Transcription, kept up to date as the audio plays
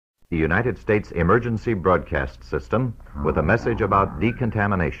The United States Emergency Broadcast System with a message about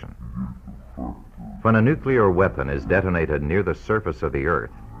decontamination. When a nuclear weapon is detonated near the surface of the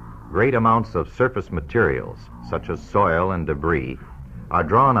Earth, great amounts of surface materials, such as soil and debris, are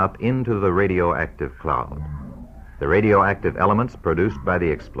drawn up into the radioactive cloud. The radioactive elements produced by the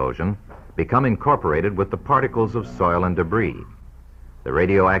explosion become incorporated with the particles of soil and debris. The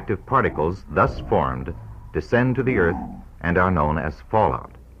radioactive particles thus formed descend to the Earth and are known as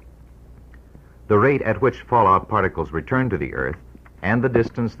fallout. The rate at which fallout particles return to the Earth and the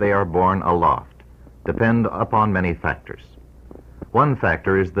distance they are borne aloft depend upon many factors. One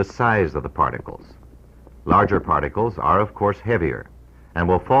factor is the size of the particles. Larger particles are, of course, heavier and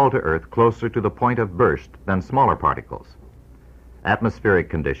will fall to Earth closer to the point of burst than smaller particles. Atmospheric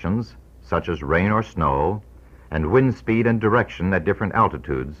conditions, such as rain or snow, and wind speed and direction at different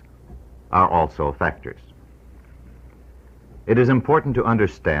altitudes, are also factors. It is important to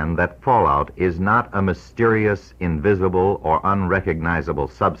understand that fallout is not a mysterious, invisible, or unrecognizable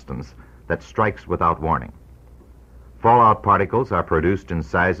substance that strikes without warning. Fallout particles are produced in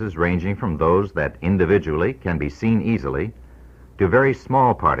sizes ranging from those that individually can be seen easily to very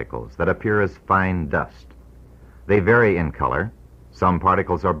small particles that appear as fine dust. They vary in color. Some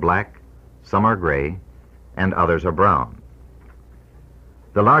particles are black, some are gray, and others are brown.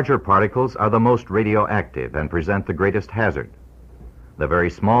 The larger particles are the most radioactive and present the greatest hazard. The very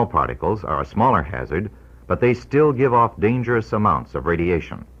small particles are a smaller hazard, but they still give off dangerous amounts of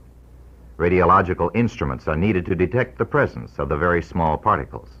radiation. Radiological instruments are needed to detect the presence of the very small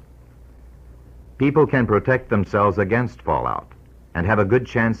particles. People can protect themselves against fallout and have a good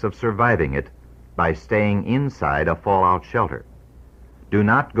chance of surviving it by staying inside a fallout shelter. Do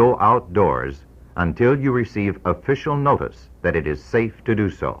not go outdoors until you receive official notice that it is safe to do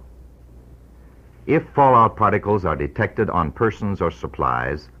so. If fallout particles are detected on persons or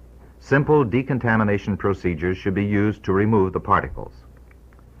supplies, simple decontamination procedures should be used to remove the particles.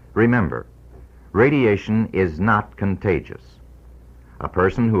 Remember, radiation is not contagious. A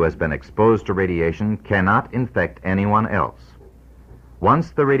person who has been exposed to radiation cannot infect anyone else.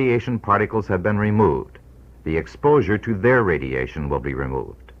 Once the radiation particles have been removed, the exposure to their radiation will be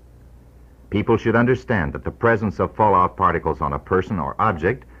removed. People should understand that the presence of fallout particles on a person or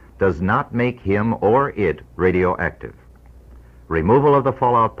object does not make him or it radioactive. Removal of the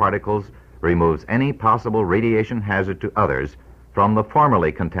fallout particles removes any possible radiation hazard to others from the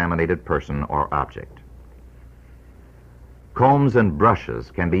formerly contaminated person or object. Combs and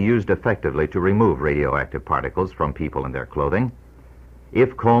brushes can be used effectively to remove radioactive particles from people and their clothing.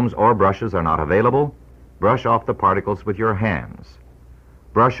 If combs or brushes are not available, brush off the particles with your hands.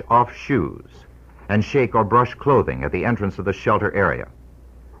 Brush off shoes and shake or brush clothing at the entrance of the shelter area.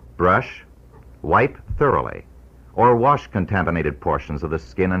 Brush, wipe thoroughly, or wash contaminated portions of the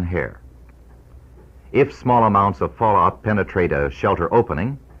skin and hair. If small amounts of fallout penetrate a shelter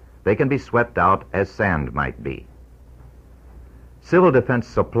opening, they can be swept out as sand might be. Civil defense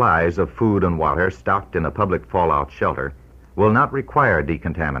supplies of food and water stocked in a public fallout shelter will not require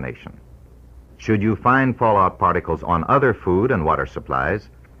decontamination. Should you find fallout particles on other food and water supplies,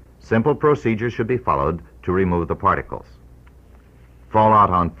 simple procedures should be followed to remove the particles. Fallout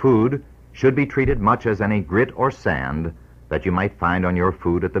on food should be treated much as any grit or sand that you might find on your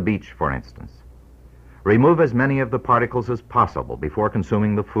food at the beach, for instance. Remove as many of the particles as possible before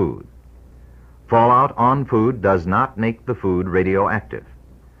consuming the food. Fallout on food does not make the food radioactive.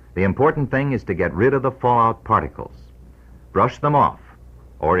 The important thing is to get rid of the fallout particles. Brush them off,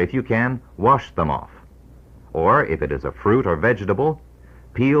 or if you can, wash them off. Or if it is a fruit or vegetable,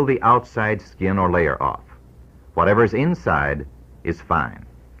 peel the outside skin or layer off. Whatever's inside is fine.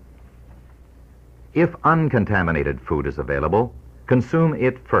 If uncontaminated food is available, consume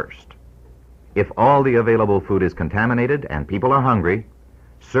it first. If all the available food is contaminated and people are hungry,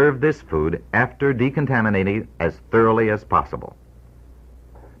 serve this food after decontaminating as thoroughly as possible.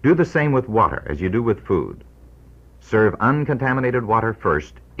 Do the same with water as you do with food. Serve uncontaminated water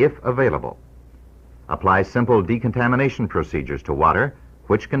first, if available. Apply simple decontamination procedures to water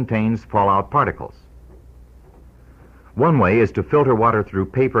which contains fallout particles. One way is to filter water through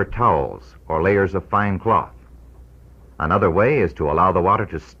paper towels or layers of fine cloth. Another way is to allow the water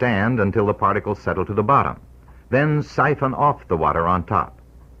to stand until the particles settle to the bottom, then siphon off the water on top.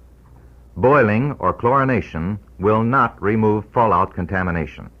 Boiling or chlorination will not remove fallout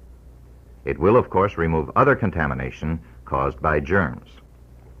contamination. It will, of course, remove other contamination caused by germs.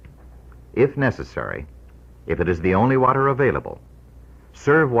 If necessary, if it is the only water available,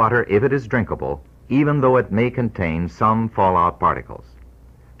 serve water if it is drinkable, even though it may contain some fallout particles.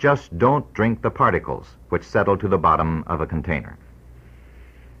 Just don't drink the particles which settle to the bottom of a container.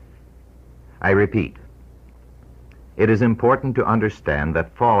 I repeat, it is important to understand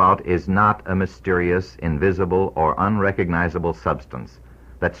that fallout is not a mysterious, invisible, or unrecognizable substance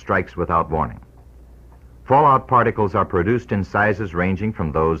that strikes without warning. Fallout particles are produced in sizes ranging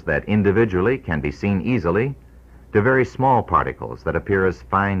from those that individually can be seen easily to very small particles that appear as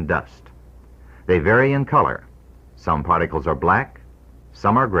fine dust. They vary in color. Some particles are black,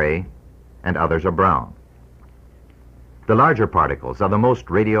 some are gray, and others are brown. The larger particles are the most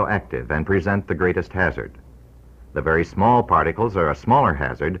radioactive and present the greatest hazard. The very small particles are a smaller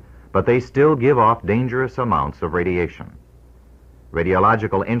hazard, but they still give off dangerous amounts of radiation.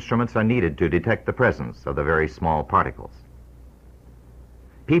 Radiological instruments are needed to detect the presence of the very small particles.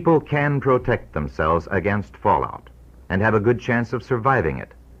 People can protect themselves against fallout and have a good chance of surviving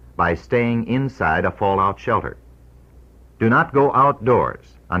it by staying inside a fallout shelter. Do not go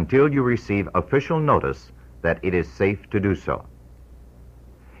outdoors until you receive official notice that it is safe to do so.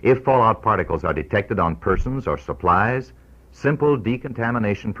 If fallout particles are detected on persons or supplies, simple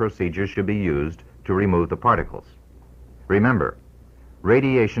decontamination procedures should be used to remove the particles. Remember,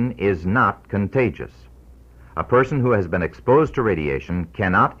 radiation is not contagious. A person who has been exposed to radiation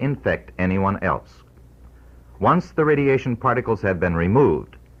cannot infect anyone else. Once the radiation particles have been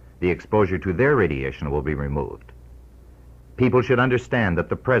removed, the exposure to their radiation will be removed. People should understand that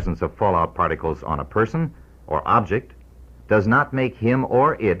the presence of fallout particles on a person or object does not make him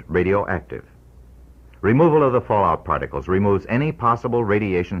or it radioactive. Removal of the fallout particles removes any possible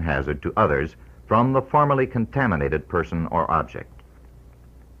radiation hazard to others from the formerly contaminated person or object.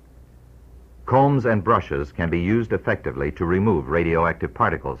 Combs and brushes can be used effectively to remove radioactive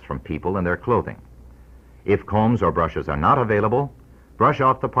particles from people and their clothing. If combs or brushes are not available, brush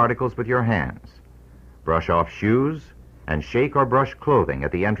off the particles with your hands. Brush off shoes and shake or brush clothing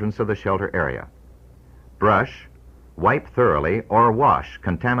at the entrance of the shelter area. Brush, wipe thoroughly, or wash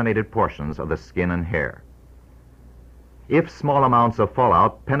contaminated portions of the skin and hair. If small amounts of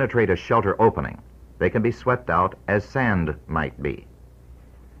fallout penetrate a shelter opening, they can be swept out as sand might be.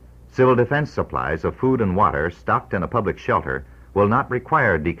 Civil defense supplies of food and water stocked in a public shelter will not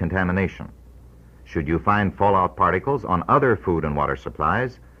require decontamination. Should you find fallout particles on other food and water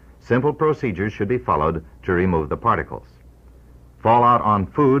supplies, simple procedures should be followed to remove the particles. Fallout on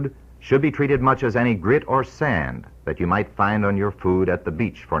food should be treated much as any grit or sand that you might find on your food at the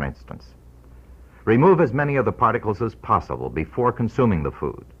beach, for instance. Remove as many of the particles as possible before consuming the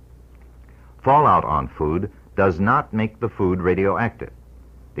food. Fallout on food does not make the food radioactive.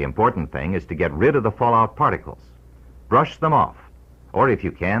 The important thing is to get rid of the fallout particles. Brush them off, or if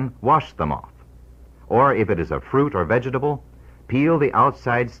you can, wash them off. Or if it is a fruit or vegetable, peel the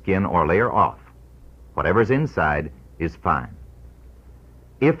outside skin or layer off. Whatever's inside is fine.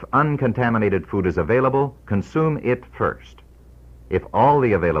 If uncontaminated food is available, consume it first. If all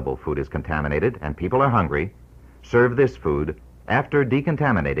the available food is contaminated and people are hungry, serve this food after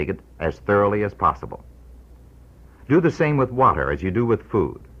decontaminating it as thoroughly as possible. Do the same with water as you do with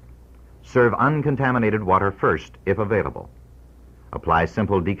food. Serve uncontaminated water first if available. Apply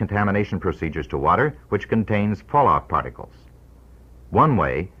simple decontamination procedures to water which contains fallout particles. One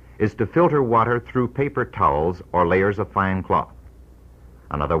way is to filter water through paper towels or layers of fine cloth.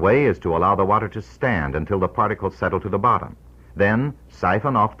 Another way is to allow the water to stand until the particles settle to the bottom. Then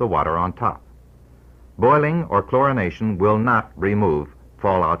siphon off the water on top. Boiling or chlorination will not remove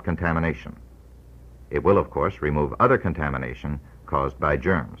fallout contamination. It will, of course, remove other contamination caused by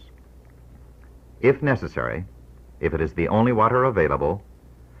germs. If necessary, if it is the only water available,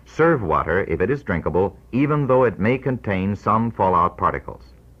 serve water if it is drinkable, even though it may contain some fallout particles.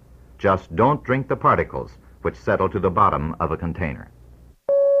 Just don't drink the particles which settle to the bottom of a container.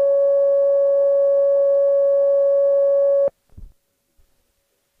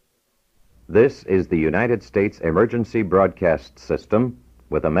 This is the United States Emergency Broadcast System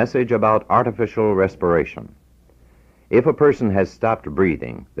with a message about artificial respiration. If a person has stopped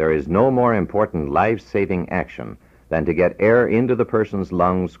breathing, there is no more important life-saving action than to get air into the person's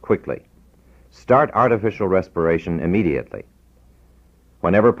lungs quickly. Start artificial respiration immediately.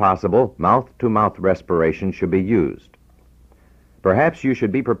 Whenever possible, mouth-to-mouth respiration should be used. Perhaps you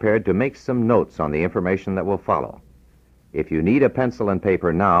should be prepared to make some notes on the information that will follow. If you need a pencil and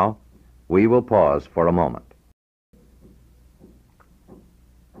paper now, we will pause for a moment.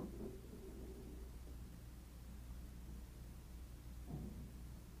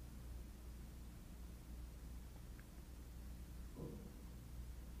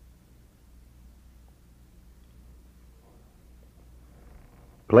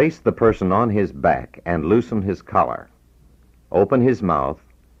 Place the person on his back and loosen his collar. Open his mouth,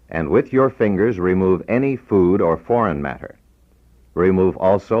 and with your fingers remove any food or foreign matter. Remove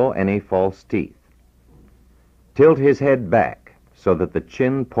also any false teeth. Tilt his head back so that the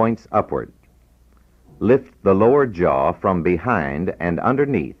chin points upward. Lift the lower jaw from behind and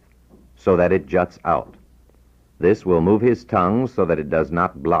underneath so that it juts out. This will move his tongue so that it does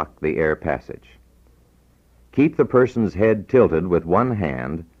not block the air passage. Keep the person's head tilted with one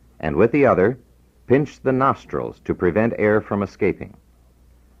hand, and with the other, pinch the nostrils to prevent air from escaping.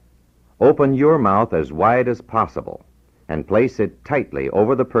 Open your mouth as wide as possible and place it tightly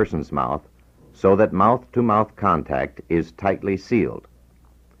over the person's mouth so that mouth-to-mouth contact is tightly sealed.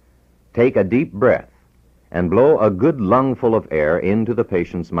 Take a deep breath and blow a good lungful of air into the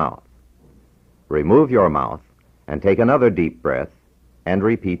patient's mouth. Remove your mouth and take another deep breath and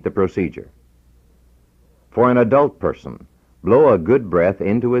repeat the procedure. For an adult person, blow a good breath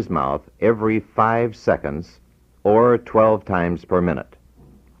into his mouth every 5 seconds or 12 times per minute.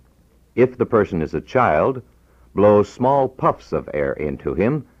 If the person is a child, blow small puffs of air into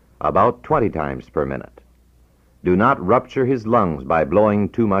him about 20 times per minute. Do not rupture his lungs by blowing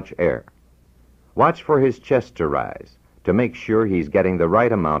too much air. Watch for his chest to rise to make sure he's getting the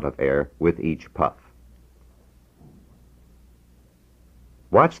right amount of air with each puff.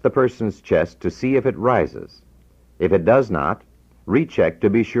 Watch the person's chest to see if it rises. If it does not, recheck to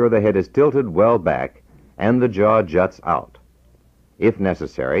be sure the head is tilted well back and the jaw juts out. If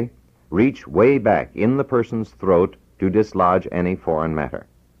necessary, reach way back in the person's throat to dislodge any foreign matter.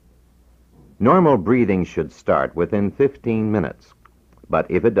 Normal breathing should start within 15 minutes, but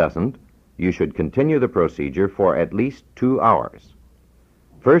if it doesn't, you should continue the procedure for at least 2 hours.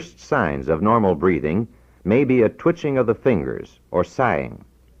 First signs of normal breathing may be a twitching of the fingers or sighing.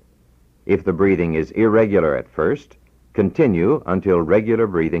 If the breathing is irregular at first, continue until regular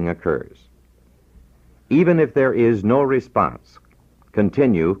breathing occurs. Even if there is no response,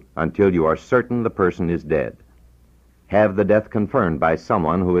 continue until you are certain the person is dead. Have the death confirmed by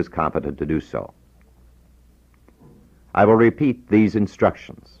someone who is competent to do so. I will repeat these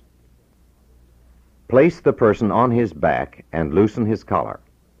instructions. Place the person on his back and loosen his collar.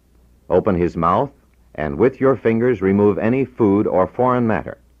 Open his mouth and with your fingers remove any food or foreign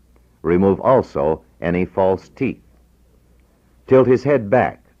matter. Remove also any false teeth. Tilt his head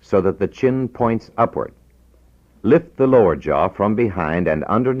back so that the chin points upward. Lift the lower jaw from behind and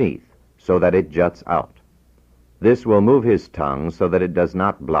underneath so that it juts out. This will move his tongue so that it does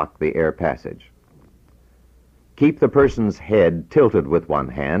not block the air passage. Keep the person's head tilted with one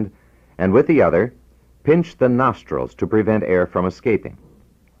hand, and with the other, pinch the nostrils to prevent air from escaping.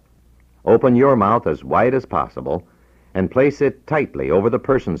 Open your mouth as wide as possible and place it tightly over the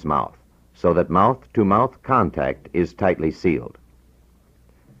person's mouth so that mouth-to-mouth contact is tightly sealed.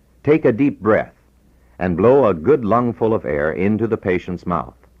 Take a deep breath and blow a good lungful of air into the patient's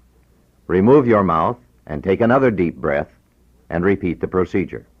mouth. Remove your mouth and take another deep breath and repeat the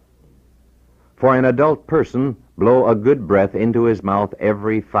procedure. For an adult person, blow a good breath into his mouth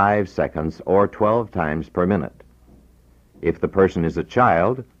every 5 seconds or 12 times per minute. If the person is a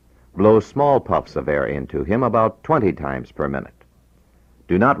child, blow small puffs of air into him about 20 times per minute.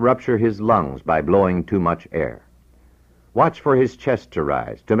 Do not rupture his lungs by blowing too much air. Watch for his chest to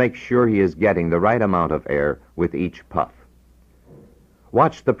rise to make sure he is getting the right amount of air with each puff.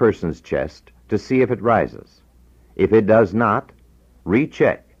 Watch the person's chest to see if it rises. If it does not,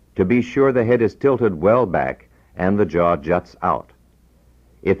 recheck to be sure the head is tilted well back and the jaw juts out.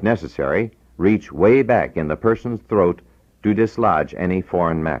 If necessary, reach way back in the person's throat to dislodge any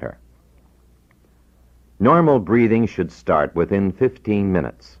foreign matter. Normal breathing should start within 15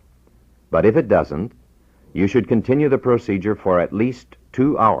 minutes, but if it doesn't, you should continue the procedure for at least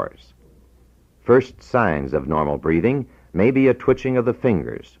 2 hours. First signs of normal breathing may be a twitching of the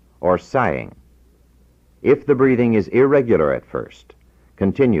fingers or sighing. If the breathing is irregular at first,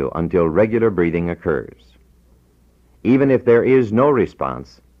 continue until regular breathing occurs. Even if there is no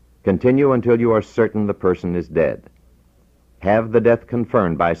response, continue until you are certain the person is dead. Have the death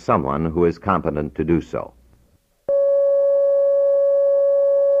confirmed by someone who is competent to do so.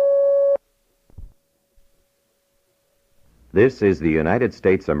 This is the United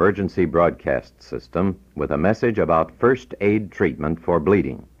States Emergency Broadcast System with a message about first aid treatment for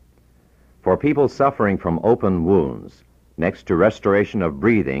bleeding. For people suffering from open wounds, next to restoration of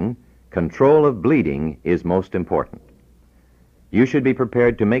breathing, control of bleeding is most important. You should be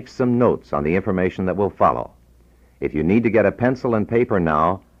prepared to make some notes on the information that will follow. If you need to get a pencil and paper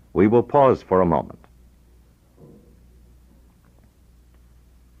now, we will pause for a moment.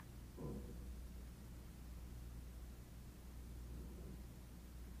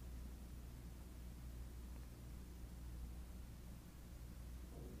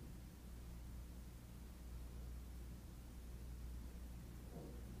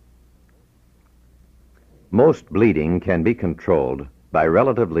 Most bleeding can be controlled by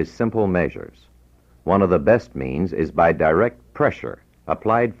relatively simple measures. One of the best means is by direct pressure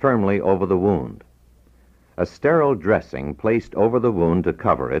applied firmly over the wound. A sterile dressing placed over the wound to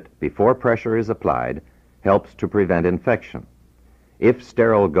cover it before pressure is applied helps to prevent infection. If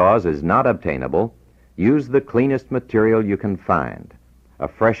sterile gauze is not obtainable, use the cleanest material you can find, a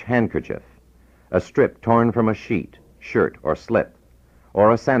fresh handkerchief, a strip torn from a sheet, shirt, or slip,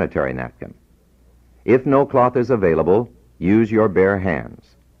 or a sanitary napkin. If no cloth is available, use your bare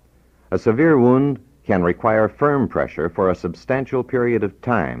hands. A severe wound can require firm pressure for a substantial period of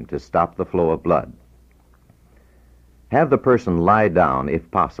time to stop the flow of blood. Have the person lie down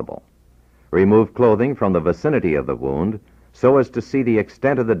if possible. Remove clothing from the vicinity of the wound so as to see the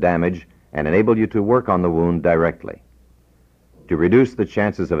extent of the damage and enable you to work on the wound directly. To reduce the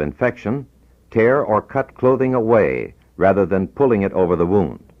chances of infection, tear or cut clothing away rather than pulling it over the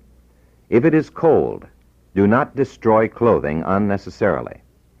wound. If it is cold, do not destroy clothing unnecessarily.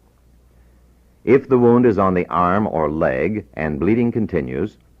 If the wound is on the arm or leg and bleeding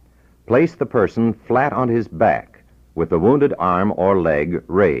continues, place the person flat on his back with the wounded arm or leg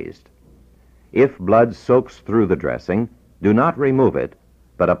raised. If blood soaks through the dressing, do not remove it,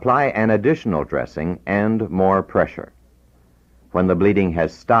 but apply an additional dressing and more pressure. When the bleeding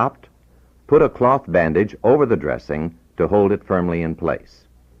has stopped, put a cloth bandage over the dressing to hold it firmly in place.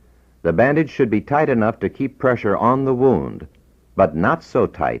 The bandage should be tight enough to keep pressure on the wound, but not so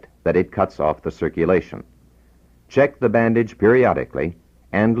tight that it cuts off the circulation. Check the bandage periodically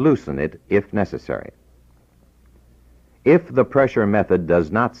and loosen it if necessary. If the pressure method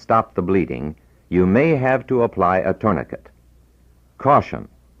does not stop the bleeding, you may have to apply a tourniquet. Caution: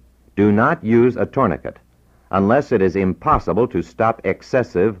 do not use a tourniquet unless it is impossible to stop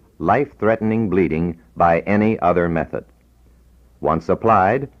excessive, life-threatening bleeding by any other method. Once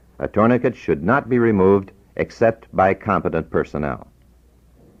applied, a tourniquet should not be removed except by competent personnel.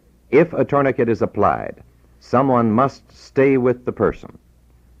 If a tourniquet is applied, someone must stay with the person.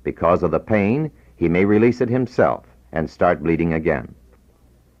 Because of the pain, he may release it himself and start bleeding again.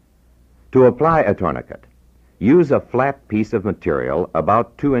 To apply a tourniquet, use a flat piece of material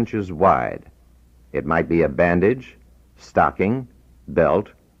about 2 inches wide. It might be a bandage, stocking, belt,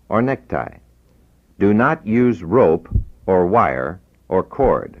 or necktie. Do not use rope or wire or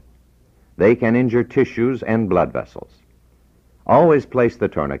cord. They can injure tissues and blood vessels. Always place the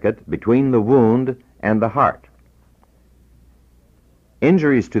tourniquet between the wound and the heart.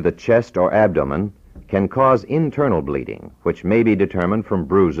 Injuries to the chest or abdomen can cause internal bleeding, which may be determined from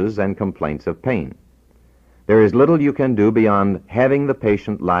bruises and complaints of pain. There is little you can do beyond having the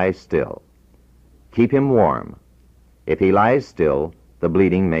patient lie still. Keep him warm. If he lies still, the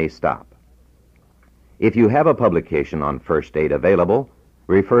bleeding may stop. If you have a publication on first aid available,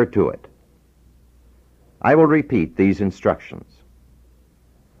 refer to it. I will repeat these instructions.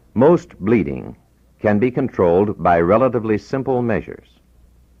 Most bleeding can be controlled by relatively simple measures.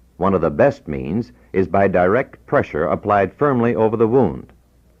 One of the best means is by direct pressure applied firmly over the wound.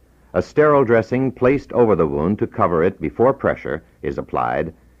 A sterile dressing placed over the wound to cover it before pressure is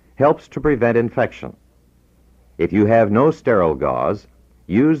applied helps to prevent infection. If you have no sterile gauze,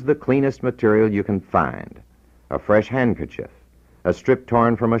 use the cleanest material you can find, a fresh handkerchief, a strip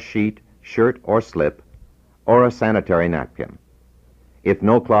torn from a sheet, shirt, or slip, or a sanitary napkin. If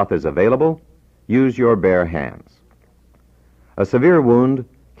no cloth is available, use your bare hands. A severe wound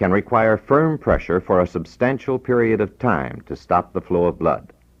can require firm pressure for a substantial period of time to stop the flow of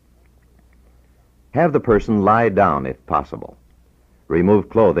blood. Have the person lie down if possible. Remove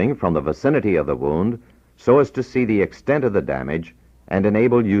clothing from the vicinity of the wound so as to see the extent of the damage and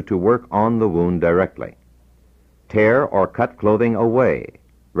enable you to work on the wound directly. Tear or cut clothing away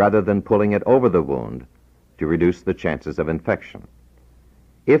rather than pulling it over the wound to reduce the chances of infection.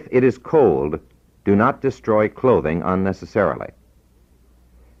 If it is cold, do not destroy clothing unnecessarily.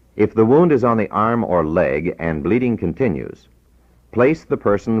 If the wound is on the arm or leg and bleeding continues, place the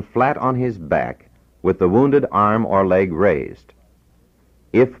person flat on his back with the wounded arm or leg raised.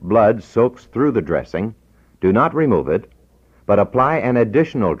 If blood soaks through the dressing, do not remove it, but apply an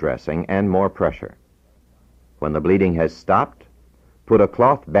additional dressing and more pressure. When the bleeding has stopped, put a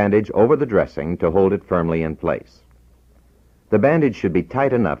cloth bandage over the dressing to hold it firmly in place. The bandage should be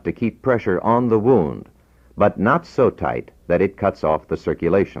tight enough to keep pressure on the wound, but not so tight that it cuts off the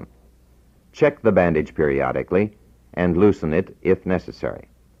circulation. Check the bandage periodically and loosen it if necessary.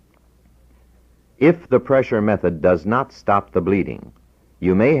 If the pressure method does not stop the bleeding,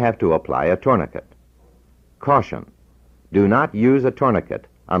 you may have to apply a tourniquet. Caution: do not use a tourniquet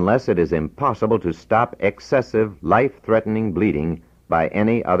unless it is impossible to stop excessive, life-threatening bleeding by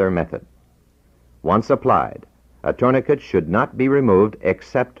any other method. Once applied, a tourniquet should not be removed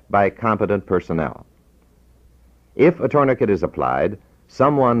except by competent personnel. If a tourniquet is applied,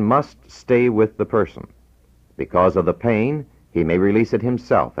 someone must stay with the person. Because of the pain, he may release it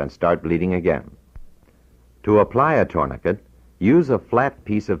himself and start bleeding again. To apply a tourniquet, use a flat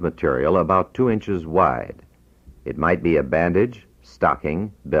piece of material about 2 inches wide. It might be a bandage,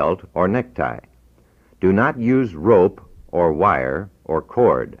 stocking, belt, or necktie. Do not use rope or wire or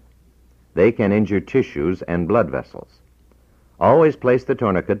cord. They can injure tissues and blood vessels. Always place the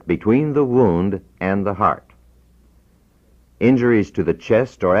tourniquet between the wound and the heart. Injuries to the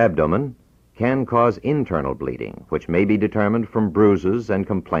chest or abdomen can cause internal bleeding, which may be determined from bruises and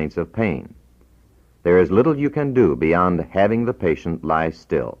complaints of pain. There is little you can do beyond having the patient lie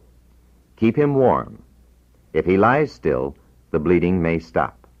still. Keep him warm. If he lies still, the bleeding may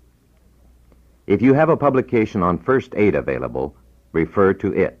stop. If you have a publication on first aid available, refer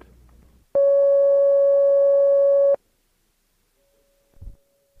to it.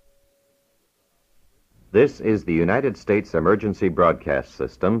 This is the United States Emergency Broadcast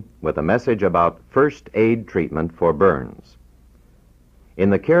System with a message about first aid treatment for burns. In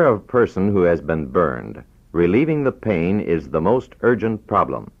the care of a person who has been burned, relieving the pain is the most urgent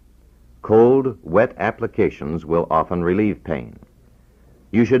problem. Cold, wet applications will often relieve pain.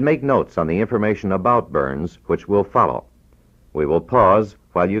 You should make notes on the information about burns, which will follow. We will pause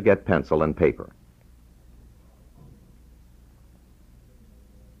while you get pencil and paper.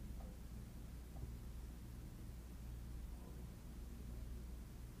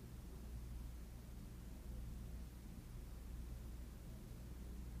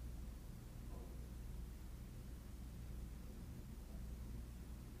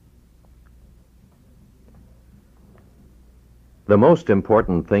 The most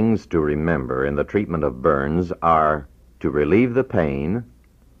important things to remember in the treatment of burns are to relieve the pain,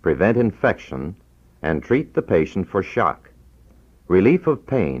 prevent infection, and treat the patient for shock. Relief of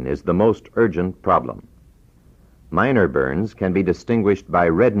pain is the most urgent problem. Minor burns can be distinguished by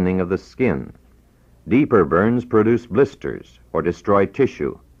reddening of the skin. Deeper burns produce blisters or destroy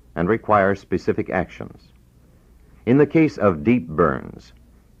tissue and require specific actions. In the case of deep burns,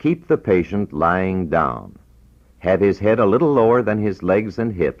 keep the patient lying down. Have his head a little lower than his legs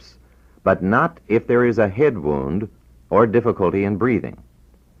and hips, but not if there is a head wound or difficulty in breathing.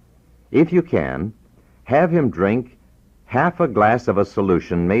 If you can, have him drink half a glass of a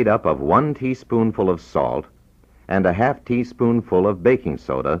solution made up of 1 teaspoonful of salt and a half teaspoonful of baking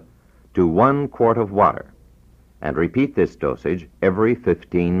soda to 1 quart of water, and repeat this dosage every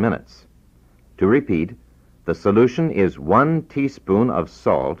 15 minutes. To repeat, the solution is 1 teaspoon of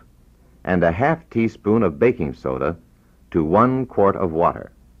salt and a half teaspoon of baking soda to 1 quart of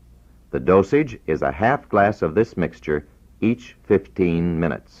water. The dosage is a half glass of this mixture each 15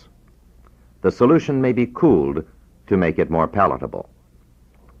 minutes. The solution may be cooled to make it more palatable.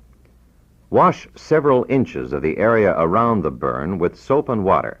 Wash several inches of the area around the burn with soap and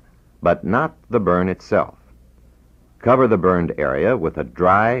water, but not the burn itself. Cover the burned area with a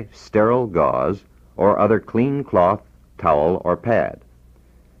dry, sterile gauze or other clean cloth, towel, or pad.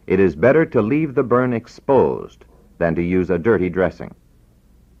 It is better to leave the burn exposed than to use a dirty dressing.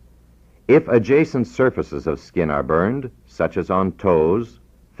 If adjacent surfaces of skin are burned, such as on toes,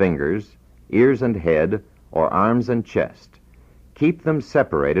 fingers, ears and head, or arms and chest, keep them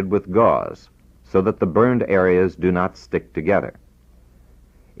separated with gauze so that the burned areas do not stick together.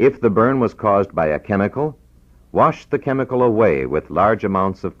 If the burn was caused by a chemical, wash the chemical away with large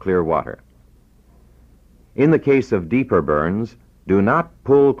amounts of clear water. In the case of deeper burns, do not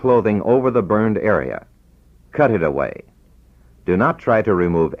pull clothing over the burned area. Cut it away. Do not try to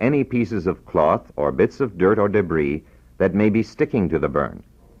remove any pieces of cloth or bits of dirt or debris that may be sticking to the burn.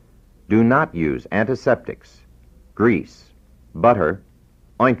 Do not use antiseptics, grease, butter,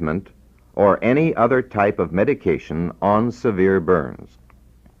 ointment, or any other type of medication on severe burns.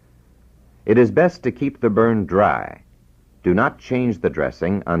 It is best to keep the burn dry. Do not change the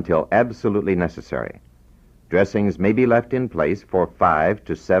dressing until absolutely necessary. Dressings may be left in place for 5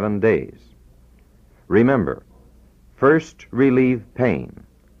 to 7 days. Remember, first relieve pain,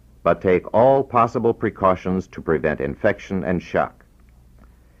 but take all possible precautions to prevent infection and shock.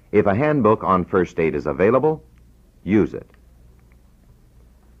 If a handbook on first aid is available, use it.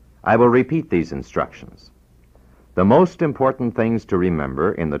 I will repeat these instructions. The most important things to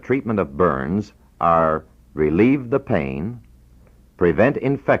remember in the treatment of burns are relieve the pain, prevent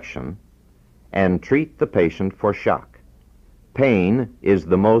infection, and treat the patient for shock. Pain is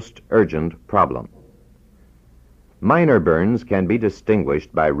the most urgent problem. Minor burns can be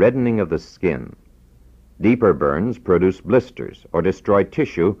distinguished by reddening of the skin. Deeper burns produce blisters or destroy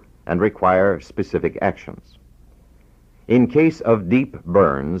tissue and require specific actions. In case of deep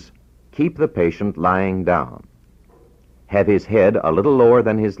burns, keep the patient lying down. Have his head a little lower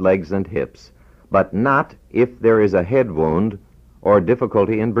than his legs and hips, but not if there is a head wound or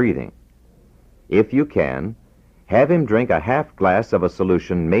difficulty in breathing. If you can, have him drink a half glass of a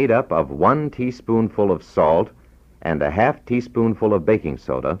solution made up of 1 teaspoonful of salt and a half teaspoonful of baking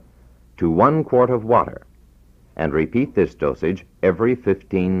soda to 1 quart of water, and repeat this dosage every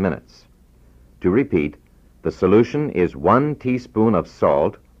 15 minutes. To repeat, the solution is 1 teaspoon of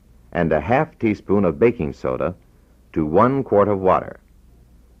salt and a half teaspoon of baking soda to 1 quart of water.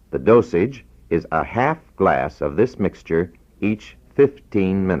 The dosage is a half glass of this mixture each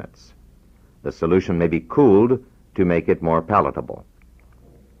 15 minutes. The solution may be cooled to make it more palatable.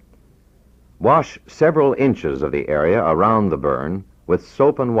 Wash several inches of the area around the burn with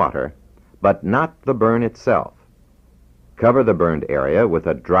soap and water, but not the burn itself. Cover the burned area with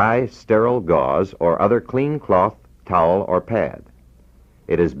a dry, sterile gauze or other clean cloth, towel, or pad.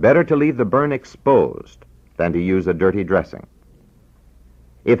 It is better to leave the burn exposed than to use a dirty dressing.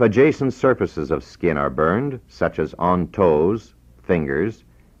 If adjacent surfaces of skin are burned, such as on toes, fingers,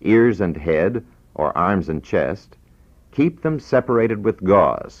 ears and head, or arms and chest, keep them separated with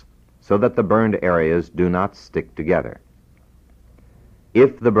gauze so that the burned areas do not stick together.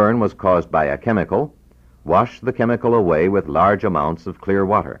 If the burn was caused by a chemical, wash the chemical away with large amounts of clear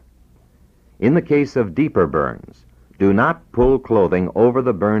water. In the case of deeper burns, do not pull clothing over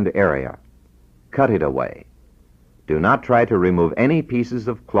the burned area. Cut it away. Do not try to remove any pieces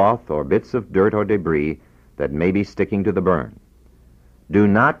of cloth or bits of dirt or debris that may be sticking to the burn. Do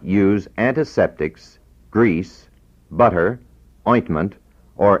not use antiseptics, grease, butter, ointment,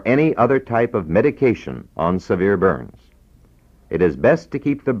 or any other type of medication on severe burns. It is best to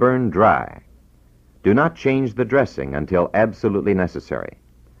keep the burn dry. Do not change the dressing until absolutely necessary.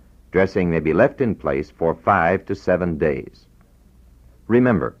 Dressing may be left in place for 5 to 7 days.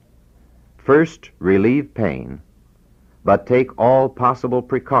 Remember, first relieve pain, but take all possible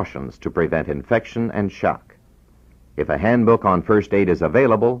precautions to prevent infection and shock. If a handbook on first aid is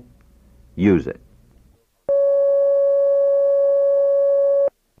available, use it.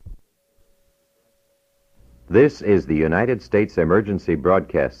 This is the United States Emergency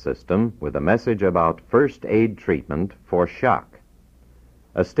Broadcast System with a message about first aid treatment for shock.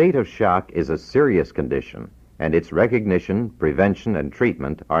 A state of shock is a serious condition, and its recognition, prevention, and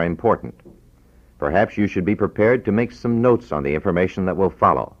treatment are important. Perhaps you should be prepared to make some notes on the information that will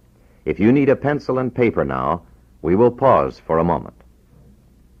follow. If you need a pencil and paper now, we will pause for a moment.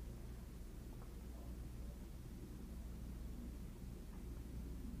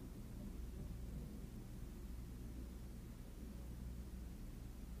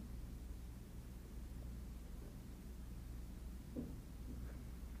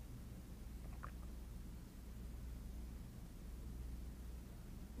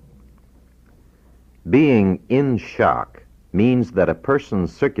 Being in shock means that a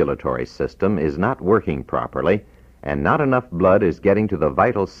person's circulatory system is not working properly and not enough blood is getting to the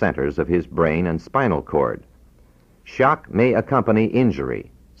vital centers of his brain and spinal cord. Shock may accompany injury,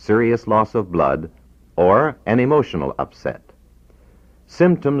 serious loss of blood, or an emotional upset.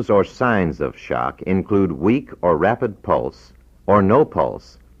 Symptoms or signs of shock include weak or rapid pulse or no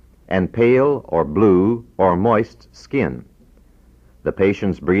pulse, and pale or blue or moist skin. The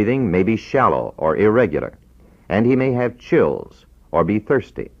patient's breathing may be shallow or irregular, and he may have chills or be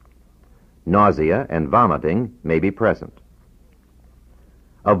thirsty. Nausea and vomiting may be present.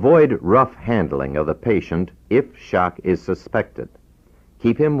 Avoid rough handling of the patient if shock is suspected.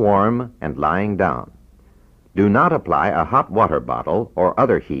 Keep him warm and lying down. Do not apply a hot water bottle or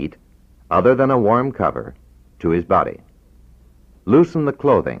other heat, other than a warm cover, to his body. Loosen the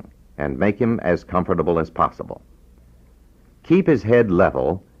clothing and make him as comfortable as possible. Keep his head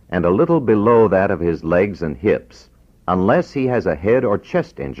level and a little below that of his legs and hips, unless he has a head or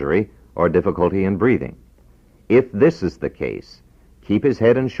chest injury or difficulty in breathing. If this is the case, keep his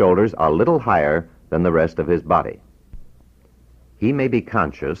head and shoulders a little higher than the rest of his body. He may be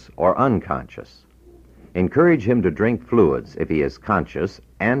conscious or unconscious. Encourage him to drink fluids if he is conscious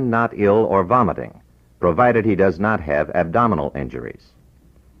and not ill or vomiting, provided he does not have abdominal injuries.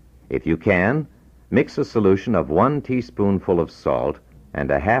 If you can, mix a solution of 1 teaspoonful of salt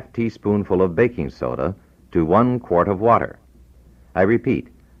and a half teaspoonful of baking soda to 1 quart of water. I repeat,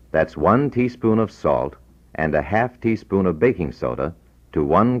 that's 1 teaspoon of salt and a half teaspoon of baking soda to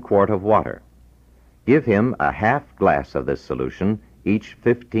 1 quart of water. Give him a half glass of this solution each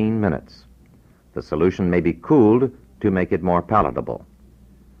 15 minutes. The solution may be cooled to make it more palatable.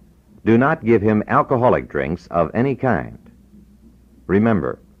 Do not give him alcoholic drinks of any kind.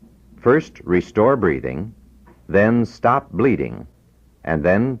 Remember, First, restore breathing, then stop bleeding, and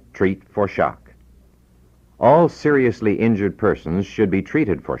then treat for shock. All seriously injured persons should be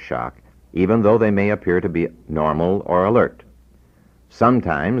treated for shock, even though they may appear to be normal or alert.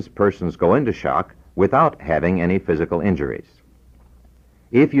 Sometimes persons go into shock without having any physical injuries.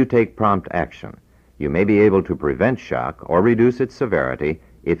 If you take prompt action, you may be able to prevent shock or reduce its severity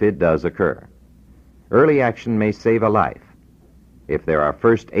if it does occur. Early action may save a life. If there are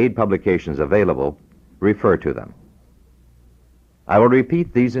first aid publications available, refer to them. I will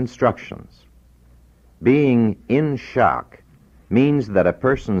repeat these instructions. Being in shock means that a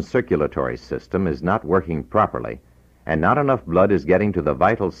person's circulatory system is not working properly and not enough blood is getting to the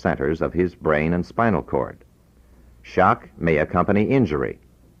vital centers of his brain and spinal cord. Shock may accompany injury,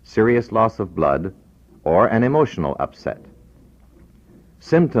 serious loss of blood, or an emotional upset.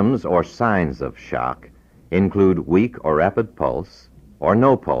 Symptoms or signs of shock include weak or rapid pulse, or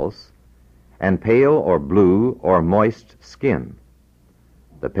no pulse, and pale or blue or moist skin.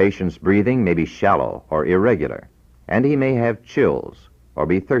 The patient's breathing may be shallow or irregular, and he may have chills or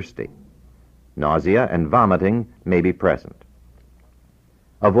be thirsty. Nausea and vomiting may be present.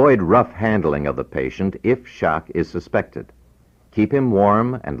 Avoid rough handling of the patient if shock is suspected. Keep him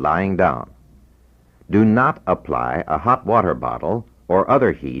warm and lying down. Do not apply a hot water bottle or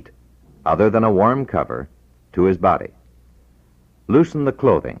other heat, other than a warm cover, to his body. Loosen the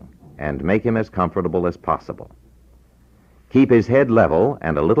clothing and make him as comfortable as possible. Keep his head level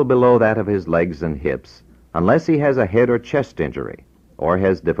and a little below that of his legs and hips, unless he has a head or chest injury or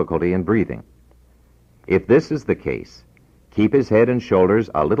has difficulty in breathing. If this is the case, keep his head and shoulders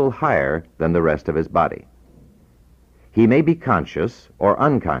a little higher than the rest of his body. He may be conscious or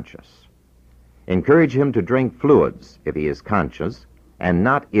unconscious. Encourage him to drink fluids if he is conscious and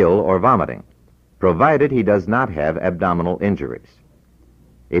not ill or vomiting, provided he does not have abdominal injuries.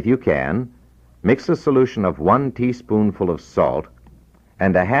 If you can, mix a solution of 1 teaspoonful of salt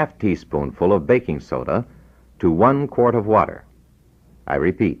and a half teaspoonful of baking soda to 1 quart of water. I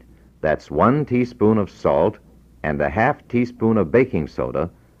repeat, that's 1 teaspoon of salt and a half teaspoon of baking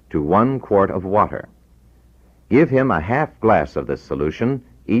soda to 1 quart of water. Give him a half glass of this solution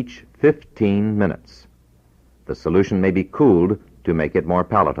each 15 minutes. The solution may be cooled to make it more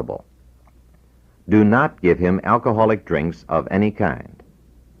palatable. Do not give him alcoholic drinks of any kind.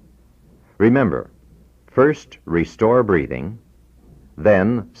 Remember, first restore breathing,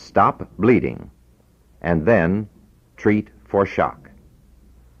 then stop bleeding, and then treat for shock.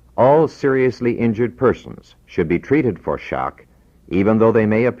 All seriously injured persons should be treated for shock, even though they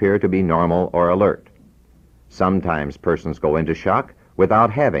may appear to be normal or alert. Sometimes persons go into shock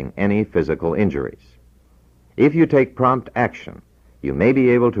without having any physical injuries. If you take prompt action, you may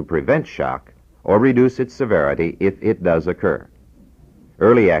be able to prevent shock or reduce its severity if it does occur.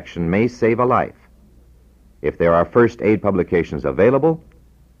 Early action may save a life. If there are first aid publications available,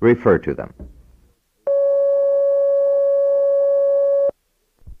 refer to them.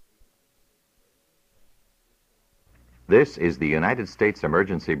 This is the United States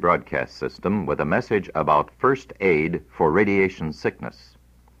Emergency Broadcast System with a message about first aid for radiation sickness.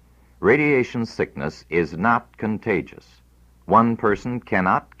 Radiation sickness is not contagious. One person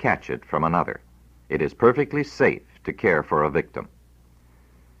cannot catch it from another. It is perfectly safe to care for a victim.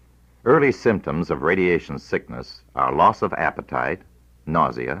 Early symptoms of radiation sickness are loss of appetite,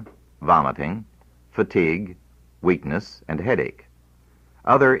 nausea, vomiting, fatigue, weakness, and headache.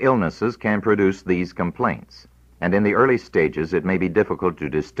 Other illnesses can produce these complaints, and in the early stages it may be difficult to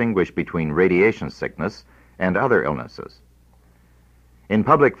distinguish between radiation sickness and other illnesses. In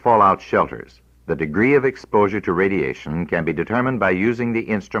public fallout shelters, the degree of exposure to radiation can be determined by using the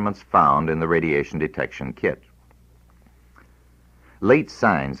instruments found in the radiation detection kit. Late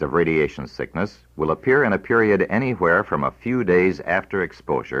signs of radiation sickness will appear in a period anywhere from a few days after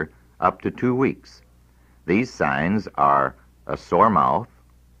exposure up to 2 weeks. These signs are a sore mouth,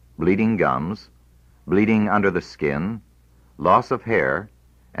 bleeding gums, bleeding under the skin, loss of hair,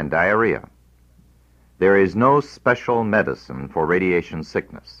 and diarrhea. There is no special medicine for radiation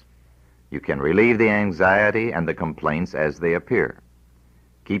sickness. You can relieve the anxiety and the complaints as they appear.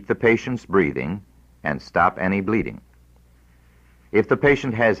 Keep the patient's breathing and stop any bleeding. If the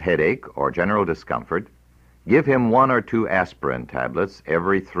patient has headache or general discomfort, give him 1 or 2 aspirin tablets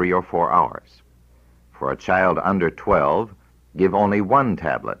every 3 or 4 hours. For a child under 12, give only 1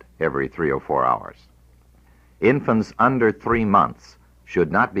 tablet every 3 or 4 hours. Infants under 3 months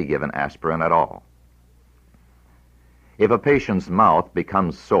should not be given aspirin at all. If a patient's mouth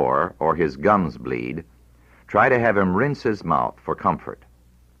becomes sore or his gums bleed, try to have him rinse his mouth for comfort.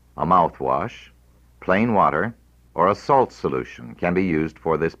 A mouthwash, plain water, or a salt solution can be used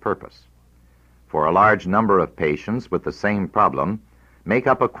for this purpose. For a large number of patients with the same problem, make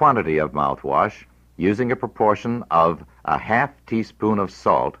up a quantity of mouthwash using a proportion of a half teaspoon of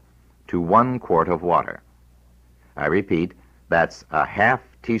salt to 1 quart of water. I repeat, that's a half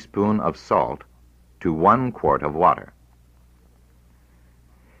teaspoon of salt to 1 quart of water.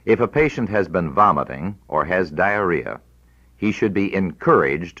 If a patient has been vomiting or has diarrhea, he should be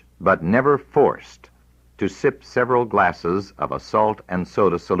encouraged but never forced to sip several glasses of a salt and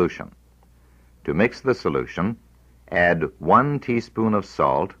soda solution. To mix the solution, add 1 teaspoon of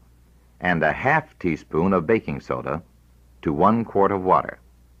salt and a half teaspoon of baking soda to 1 quart of water.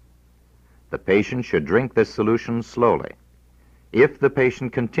 The patient should drink this solution slowly. If the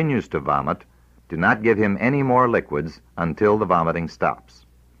patient continues to vomit, do not give him any more liquids until the vomiting stops.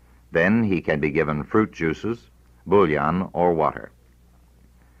 Then he can be given fruit juices, bouillon, or water.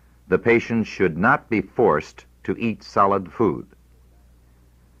 The patient should not be forced to eat solid food.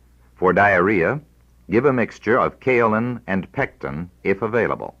 For diarrhea, give a mixture of kaolin and pectin if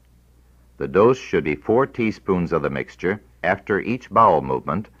available. The dose should be 4 teaspoons of the mixture after each bowel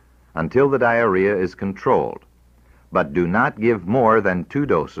movement until the diarrhea is controlled, but do not give more than 2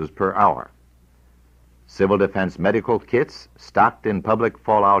 doses per hour. Civil defense medical kits stocked in public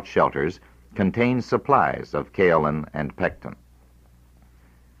fallout shelters contain supplies of kaolin and pectin.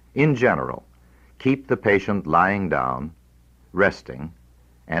 In general, keep the patient lying down, resting,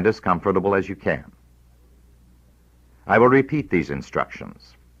 and as comfortable as you can. I will repeat these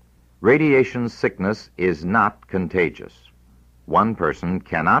instructions. Radiation sickness is not contagious. One person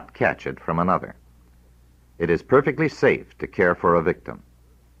cannot catch it from another. It is perfectly safe to care for a victim.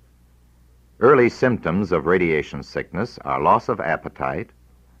 Early symptoms of radiation sickness are loss of appetite,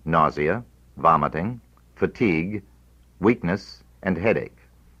 nausea, vomiting, fatigue, weakness, and headache.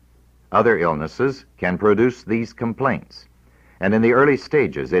 Other illnesses can produce these complaints, and in the early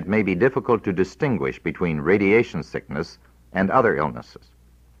stages it may be difficult to distinguish between radiation sickness and other illnesses.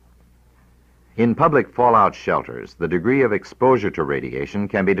 In public fallout shelters, the degree of exposure to radiation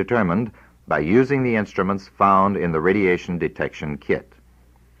can be determined by using the instruments found in the radiation detection kit.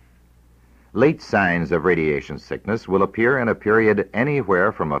 Late signs of radiation sickness will appear in a period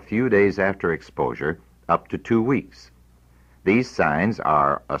anywhere from a few days after exposure up to 2 weeks. These signs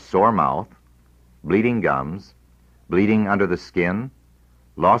are a sore mouth, bleeding gums, bleeding under the skin,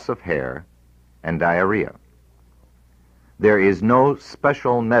 loss of hair, and diarrhea. There is no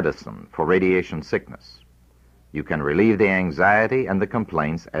special medicine for radiation sickness. You can relieve the anxiety and the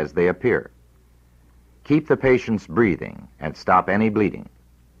complaints as they appear. Keep the patient's breathing and stop any bleeding.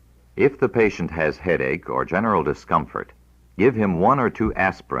 If the patient has headache or general discomfort, give him 1 or 2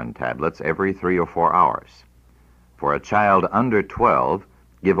 aspirin tablets every 3 or 4 hours. For a child under 12,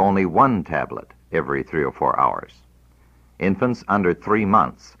 give only 1 tablet every 3 or 4 hours. Infants under 3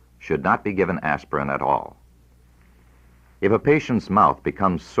 months should not be given aspirin at all. If a patient's mouth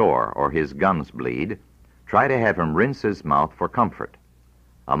becomes sore or his gums bleed, try to have him rinse his mouth for comfort.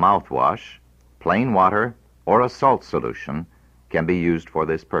 A mouthwash, plain water, or a salt solution can be used for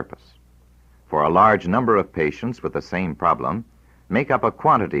this purpose. For a large number of patients with the same problem, make up a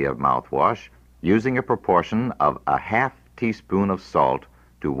quantity of mouthwash using a proportion of a half teaspoon of salt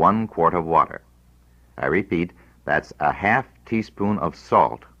to 1 quart of water. I repeat, that's a half teaspoon of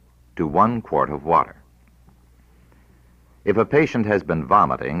salt to 1 quart of water. If a patient has been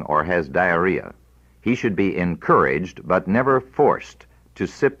vomiting or has diarrhea, he should be encouraged but never forced to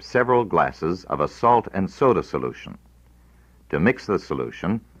sip several glasses of a salt and soda solution. To mix the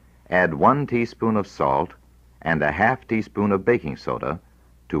solution, add 1 teaspoon of salt and a half teaspoon of baking soda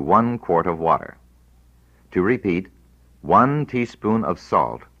to 1 quart of water. To repeat, 1 teaspoon of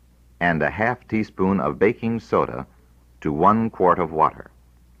salt and a half teaspoon of baking soda to 1 quart of water.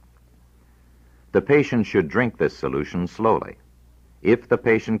 The patient should drink this solution slowly. If the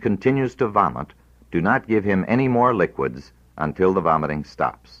patient continues to vomit, do not give him any more liquids until the vomiting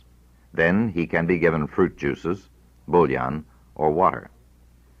stops. Then he can be given fruit juices, bouillon, or water.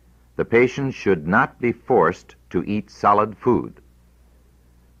 The patient should not be forced to eat solid food.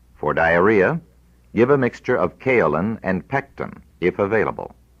 For diarrhea, give a mixture of kaolin and pectin, if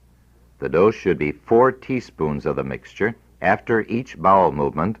available. The dose should be 4 teaspoons of the mixture after each bowel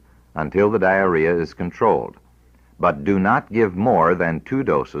movement until the diarrhea is controlled, but do not give more than 2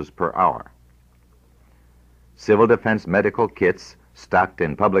 doses per hour. Civil defense medical kits stocked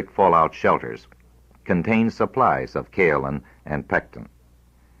in public fallout shelters contain supplies of kaolin and pectin.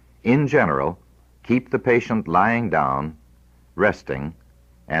 In general, keep the patient lying down, resting,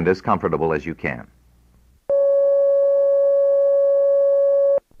 and as comfortable as you can.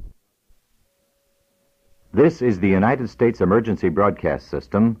 This is the United States Emergency Broadcast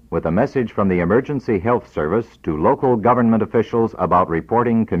System with a message from the Emergency Health Service to local government officials about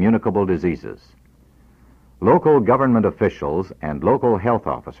reporting communicable diseases. Local government officials and local health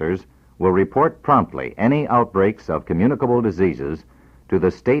officers will report promptly any outbreaks of communicable diseases to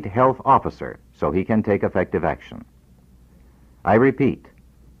the state health officer so he can take effective action. I repeat,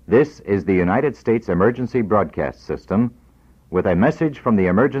 this is the United States Emergency Broadcast System with a message from the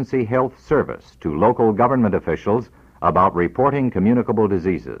Emergency Health Service to local government officials about reporting communicable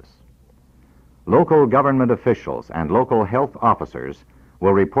diseases. Local government officials and local health officers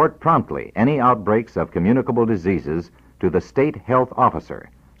will report promptly any outbreaks of communicable diseases to the state health officer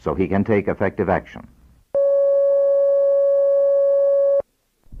so he can take effective action.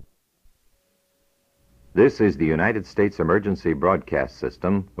 This is the United States Emergency Broadcast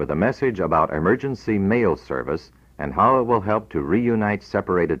System with a message about emergency mail service and how it will help to reunite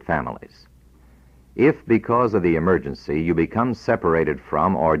separated families. If, because of the emergency, you become separated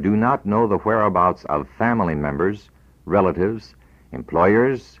from or do not know the whereabouts of family members, relatives,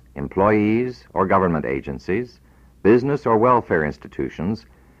 employers, employees, or government agencies, business or welfare institutions,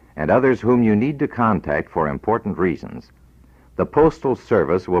 and others whom you need to contact for important reasons, the Postal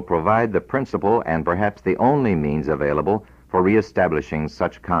Service will provide the principal and perhaps the only means available for reestablishing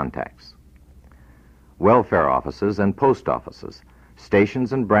such contacts. Welfare offices and post offices,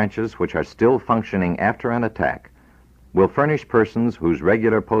 stations and branches which are still functioning after an attack, will furnish persons whose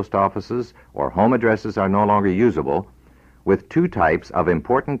regular post offices or home addresses are no longer usable with two types of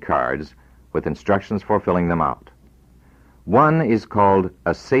important cards with instructions for filling them out. One is called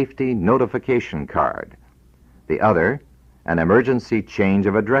a safety notification card. The other, an emergency change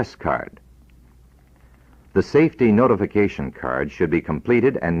of address card. The safety notification card should be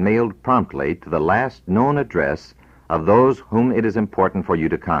completed and mailed promptly to the last known address of those whom it is important for you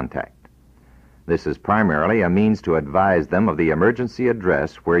to contact. This is primarily a means to advise them of the emergency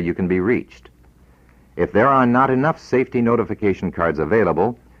address where you can be reached. If there are not enough safety notification cards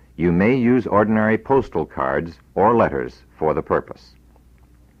available, you may use ordinary postal cards or letters for the purpose.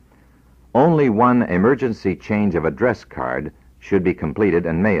 Only one emergency change of address card should be completed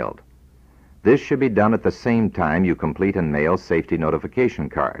and mailed. This should be done at the same time you complete and mail safety notification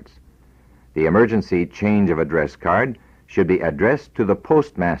cards. The emergency change of address card should be addressed to the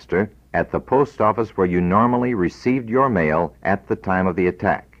postmaster at the post office where you normally received your mail at the time of the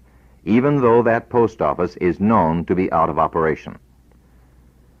attack, even though that post office is known to be out of operation.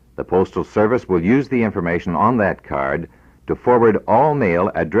 The Postal Service will use the information on that card to forward all mail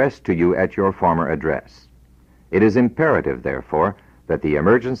addressed to you at your former address. It is imperative, therefore, that the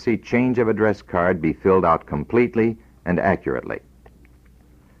emergency change of address card be filled out completely and accurately.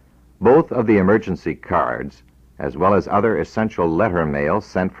 Both of the emergency cards, as well as other essential letter mail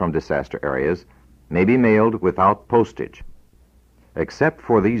sent from disaster areas, may be mailed without postage. Except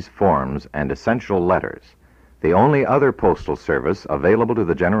for these forms and essential letters, the only other postal service available to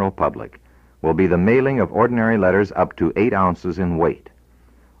the general public will be the mailing of ordinary letters up to 8 ounces in weight.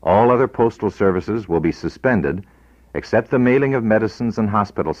 All other postal services will be suspended except the mailing of medicines and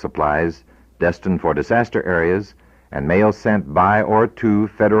hospital supplies destined for disaster areas and mail sent by or to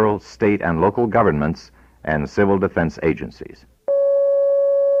federal, state, and local governments and civil defense agencies.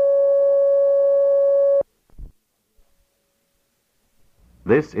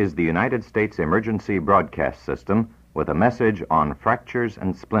 This is the United States Emergency Broadcast System with a message on fractures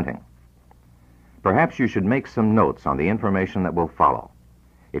and splinting. Perhaps you should make some notes on the information that will follow.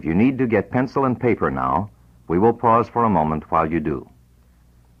 If you need to get pencil and paper now, we will pause for a moment while you do.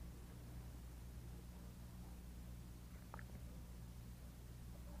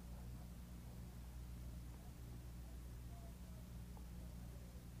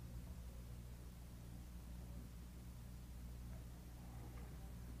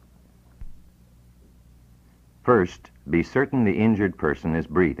 First, be certain the injured person is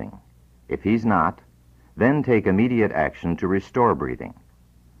breathing. If he's not, then take immediate action to restore breathing.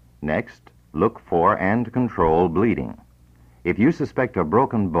 Next, look for and control bleeding. If you suspect a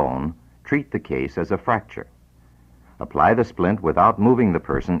broken bone, treat the case as a fracture. Apply the splint without moving the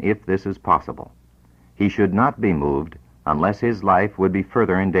person if this is possible. He should not be moved unless his life would be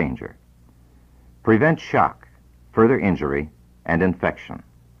further in danger. Prevent shock, further injury, and infection.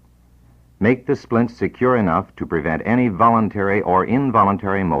 Make the splint secure enough to prevent any voluntary or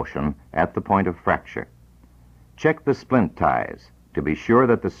involuntary motion at the point of fracture. Check the splint ties to be sure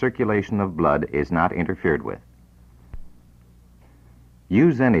that the circulation of blood is not interfered with.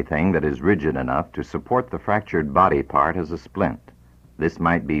 Use anything that is rigid enough to support the fractured body part as a splint. This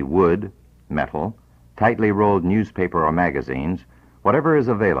might be wood, metal, tightly rolled newspaper or magazines, whatever is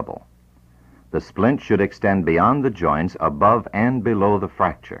available. The splint should extend beyond the joints above and below the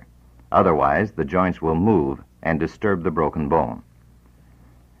fracture. Otherwise, the joints will move and disturb the broken bone.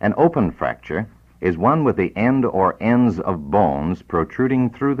 An open fracture is one with the end or ends of bones protruding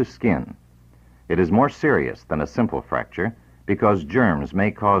through the skin. It is more serious than a simple fracture because germs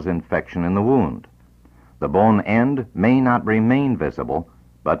may cause infection in the wound. The bone end may not remain visible,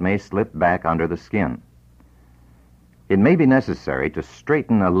 but may slip back under the skin. It may be necessary to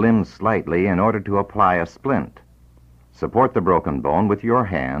straighten a limb slightly in order to apply a splint. Support the broken bone with your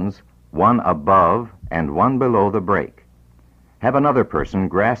hands, one above and one below the break. Have another person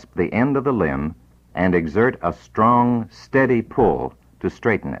grasp the end of the limb and exert a strong, steady pull to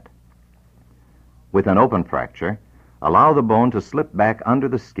straighten it. With an open fracture, allow the bone to slip back under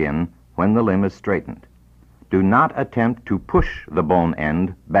the skin when the limb is straightened. Do not attempt to push the bone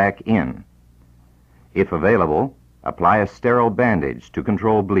end back in. If available, apply a sterile bandage to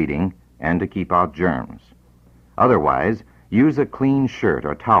control bleeding and to keep out germs. Otherwise, use a clean shirt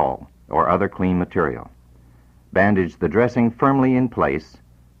or towel or other clean material. Bandage the dressing firmly in place,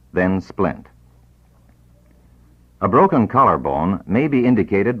 then splint. A broken collarbone may be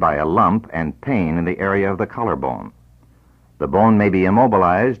indicated by a lump and pain in the area of the collarbone. The bone may be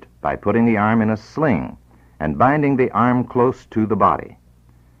immobilized by putting the arm in a sling and binding the arm close to the body.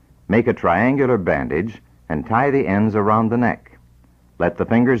 Make a triangular bandage and tie the ends around the neck. Let the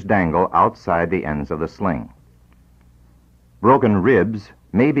fingers dangle outside the ends of the sling. Broken ribs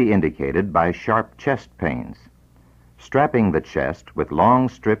may be indicated by sharp chest pains. Strapping the chest with long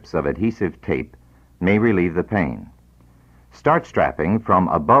strips of adhesive tape may relieve the pain. Start strapping from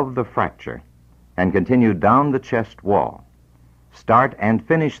above the fracture and continue down the chest wall. Start and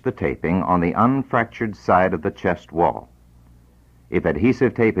finish the taping on the unfractured side of the chest wall. If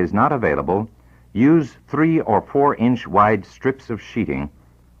adhesive tape is not available, use 3 or 4 inch wide strips of sheeting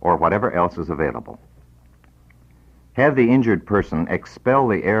or whatever else is available. Have the injured person expel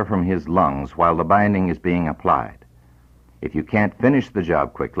the air from his lungs while the binding is being applied. If you can't finish the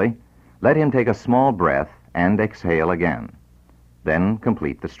job quickly, let him take a small breath and exhale again. Then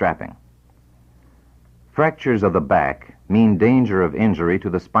complete the strapping. Fractures of the back mean danger of injury to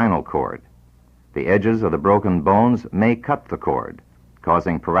the spinal cord. The edges of the broken bones may cut the cord,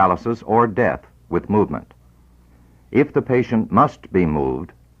 causing paralysis or death with movement. If the patient must be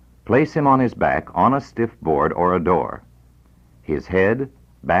moved, place him on his back on a stiff board or a door. His head,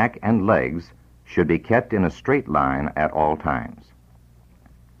 back, and legs should be kept in a straight line at all times.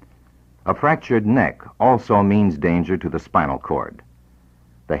 A fractured neck also means danger to the spinal cord.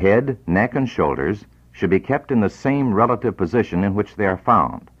 The head, neck, and shoulders should be kept in the same relative position in which they are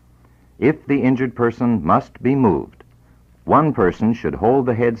found. If the injured person must be moved, one person should hold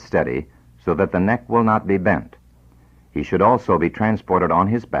the head steady so that the neck will not be bent. He should also be transported on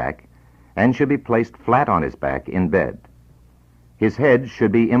his back and should be placed flat on his back in bed. His head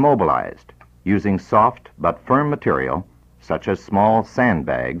should be immobilized using soft but firm material, such as small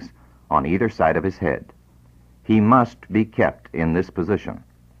sandbags, on either side of his head. He must be kept in this position.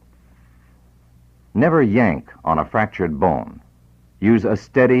 Never yank on a fractured bone. Use a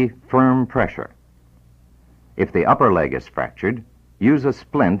steady, firm pressure. If the upper leg is fractured, use a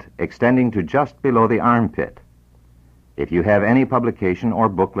splint extending to just below the armpit. If you have any publication or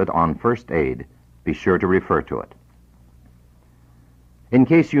booklet on first aid, be sure to refer to it. In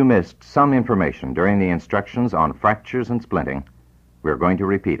case you missed some information during the instructions on fractures and splinting, we're going to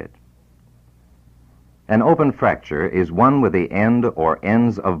repeat it. An open fracture is one with the end or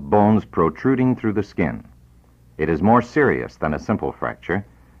ends of bones protruding through the skin. It is more serious than a simple fracture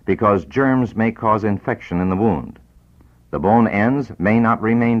because germs may cause infection in the wound. The bone ends may not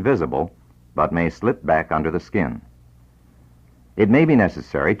remain visible, but may slip back under the skin. It may be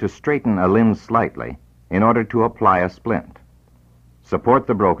necessary to straighten a limb slightly in order to apply a splint. Support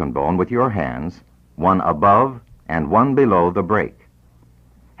the broken bone with your hands, one above and one below the break.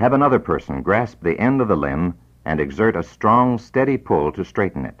 Have another person grasp the end of the limb and exert a strong, steady pull to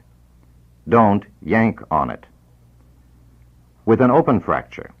straighten it. Don't yank on it. With an open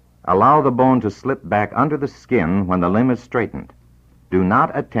fracture, allow the bone to slip back under the skin when the limb is straightened. Do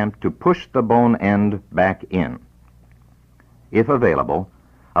not attempt to push the bone end back in. If available,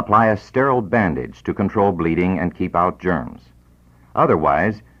 apply a sterile bandage to control bleeding and keep out germs.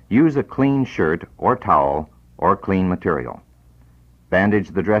 Otherwise, use a clean shirt or towel or clean material. Bandage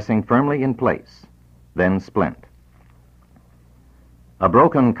the dressing firmly in place, then splint. A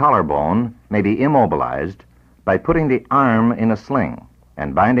broken collarbone may be immobilized by putting the arm in a sling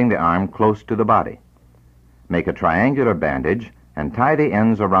and binding the arm close to the body. Make a triangular bandage and tie the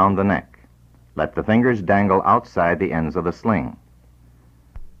ends around the neck. Let the fingers dangle outside the ends of the sling.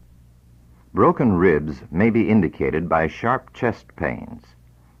 Broken ribs may be indicated by sharp chest pains.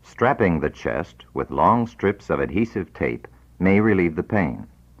 Strapping the chest with long strips of adhesive tape may relieve the pain.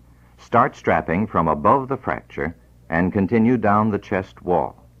 Start strapping from above the fracture and continue down the chest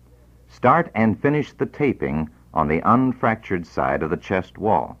wall. Start and finish the taping on the unfractured side of the chest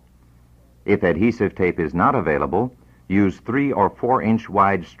wall. If adhesive tape is not available, use 3 or 4 inch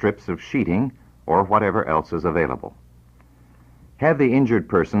wide strips of sheeting or whatever else is available. Have the injured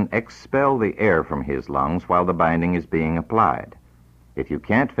person expel the air from his lungs while the binding is being applied. If you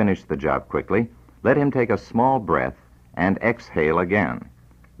can't finish the job quickly, let him take a small breath and exhale again.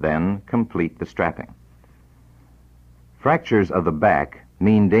 Then complete the strapping. Fractures of the back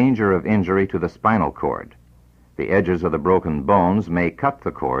mean danger of injury to the spinal cord. The edges of the broken bones may cut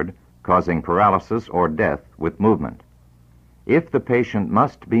the cord, causing paralysis or death with movement. If the patient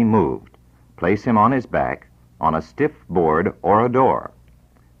must be moved, place him on his back on a stiff board or a door.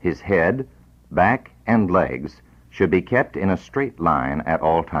 His head, back, and legs should be kept in a straight line at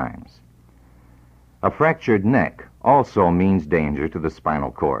all times. A fractured neck also means danger to the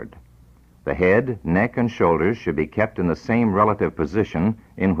spinal cord. The head, neck, and shoulders should be kept in the same relative position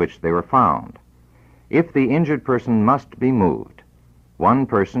in which they were found. If the injured person must be moved, one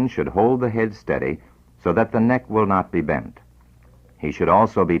person should hold the head steady so that the neck will not be bent. He should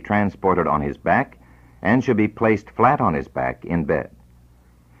also be transported on his back and should be placed flat on his back in bed.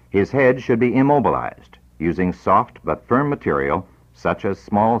 His head should be immobilized using soft but firm material such as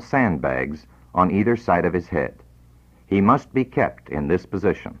small sandbags on either side of his head. He must be kept in this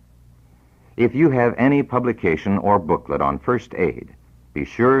position. If you have any publication or booklet on first aid, be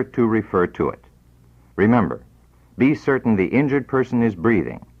sure to refer to it. Remember, be certain the injured person is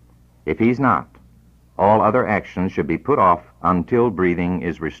breathing. If he's not, all other actions should be put off until breathing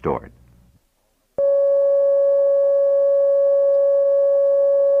is restored.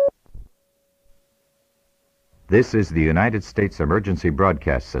 This is the United States Emergency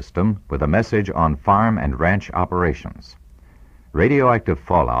Broadcast System with a message on farm and ranch operations. Radioactive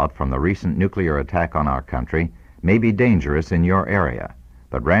fallout from the recent nuclear attack on our country may be dangerous in your area,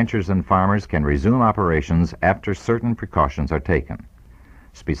 but ranchers and farmers can resume operations after certain precautions are taken.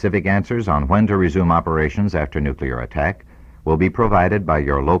 Specific answers on when to resume operations after nuclear attack will be provided by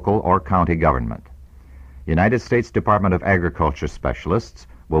your local or county government. United States Department of Agriculture specialists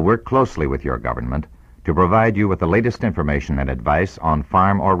will work closely with your government to provide you with the latest information and advice on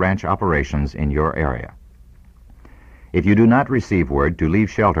farm or ranch operations in your area. If you do not receive word to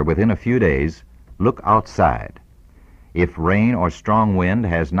leave shelter within a few days, look outside. If rain or strong wind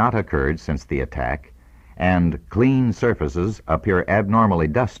has not occurred since the attack, and clean surfaces appear abnormally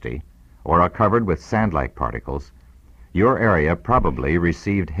dusty or are covered with sand-like particles, your area probably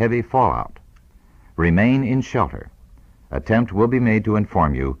received heavy fallout. Remain in shelter. Attempt will be made to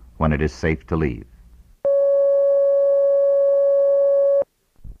inform you when it is safe to leave.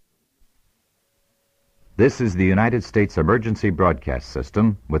 This is the United States Emergency Broadcast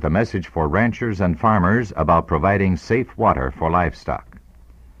System with a message for ranchers and farmers about providing safe water for livestock.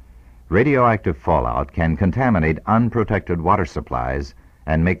 Radioactive fallout can contaminate unprotected water supplies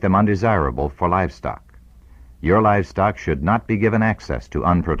and make them undesirable for livestock. Your livestock should not be given access to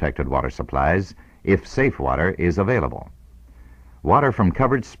unprotected water supplies if safe water is available. Water from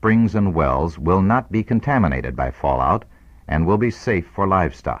covered springs and wells will not be contaminated by fallout and will be safe for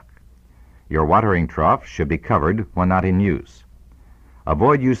livestock. Your watering trough should be covered when not in use.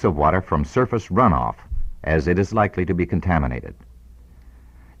 Avoid use of water from surface runoff, as it is likely to be contaminated.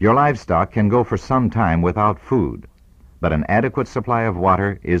 Your livestock can go for some time without food, but an adequate supply of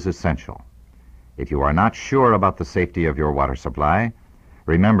water is essential. If you are not sure about the safety of your water supply,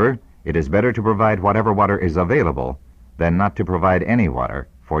 remember it is better to provide whatever water is available than not to provide any water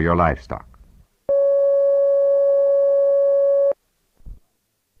for your livestock.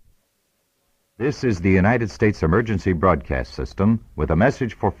 This is the United States Emergency Broadcast System with a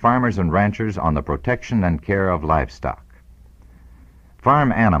message for farmers and ranchers on the protection and care of livestock.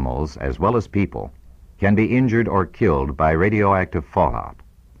 Farm animals, as well as people, can be injured or killed by radioactive fallout.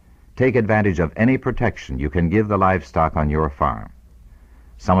 Take advantage of any protection you can give the livestock on your farm.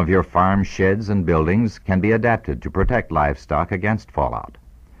 Some of your farm sheds and buildings can be adapted to protect livestock against fallout.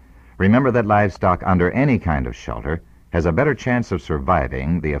 Remember that livestock under any kind of shelter has a better chance of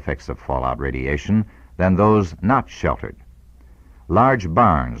surviving the effects of fallout radiation than those not sheltered. Large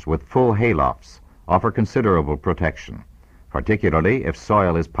barns with full haylofts offer considerable protection, particularly if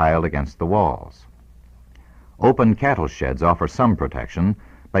soil is piled against the walls. Open cattle sheds offer some protection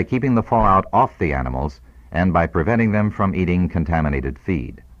by keeping the fallout off the animals and by preventing them from eating contaminated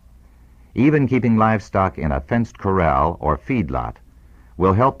feed. Even keeping livestock in a fenced corral or feedlot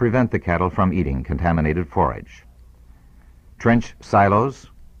will help prevent the cattle from eating contaminated forage. Trench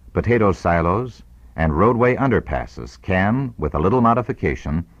silos, potato silos, and roadway underpasses can, with a little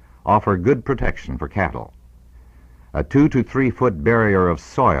modification, offer good protection for cattle. A 2 to 3 foot barrier of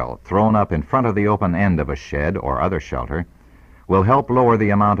soil thrown up in front of the open end of a shed or other shelter will help lower the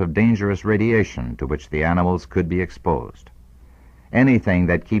amount of dangerous radiation to which the animals could be exposed. Anything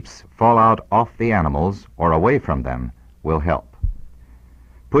that keeps fallout off the animals or away from them will help.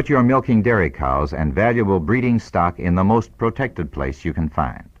 Put your milking dairy cows and valuable breeding stock in the most protected place you can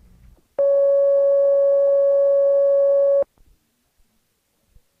find.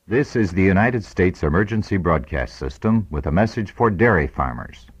 This is the United States Emergency Broadcast System with a message for dairy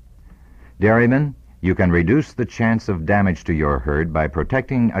farmers. Dairymen, you can reduce the chance of damage to your herd by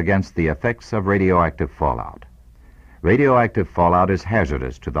protecting against the effects of radioactive fallout. Radioactive fallout is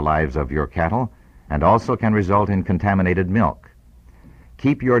hazardous to the lives of your cattle and also can result in contaminated milk.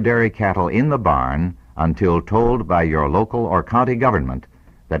 Keep your dairy cattle in the barn until told by your local or county government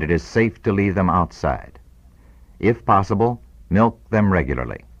that it is safe to leave them outside. If possible, milk them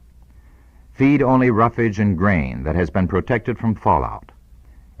regularly. Feed only roughage and grain that has been protected from fallout.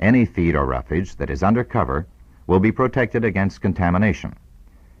 Any feed or roughage that is under cover will be protected against contamination.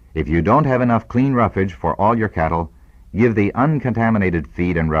 If you don't have enough clean roughage for all your cattle, give the uncontaminated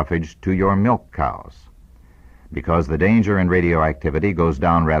feed and roughage to your milk cows. Because the danger in radioactivity goes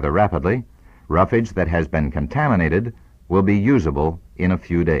down rather rapidly, roughage that has been contaminated will be usable in a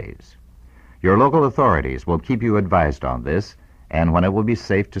few days. Your local authorities will keep you advised on this and when it will be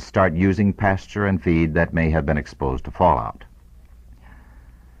safe to start using pasture and feed that may have been exposed to fallout.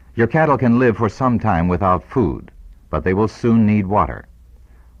 Your cattle can live for some time without food, but they will soon need water.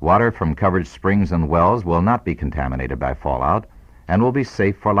 Water from covered springs and wells will not be contaminated by fallout and will be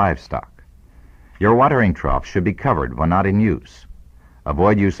safe for livestock. Your watering trough should be covered when not in use.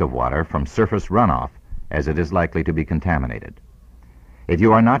 Avoid use of water from surface runoff, as it is likely to be contaminated. If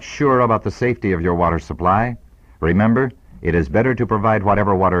you are not sure about the safety of your water supply, remember, it is better to provide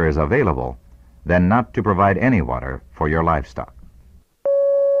whatever water is available than not to provide any water for your livestock.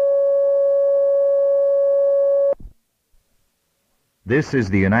 This is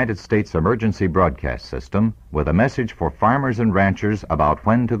the United States Emergency Broadcast System with a message for farmers and ranchers about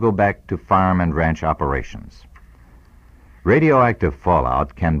when to go back to farm and ranch operations. Radioactive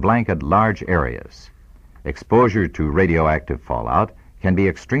fallout can blanket large areas. Exposure to radioactive fallout can be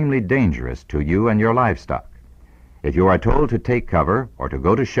extremely dangerous to you and your livestock. If you are told to take cover or to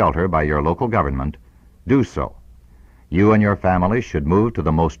go to shelter by your local government, do so. You and your family should move to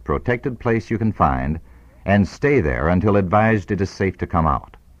the most protected place you can find and stay there until advised it is safe to come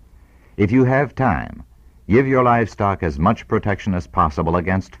out. If you have time, give your livestock as much protection as possible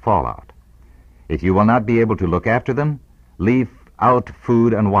against fallout. If you will not be able to look after them, leave out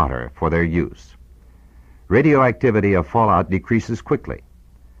food and water for their use. Radioactivity of fallout decreases quickly.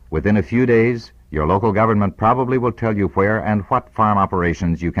 Within a few days, your local government probably will tell you where and what farm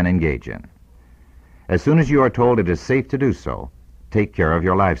operations you can engage in. As soon as you are told it is safe to do so, take care of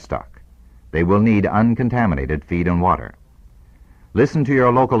your livestock. They will need uncontaminated feed and water. Listen to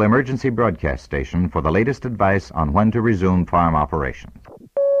your local emergency broadcast station for the latest advice on when to resume farm operations.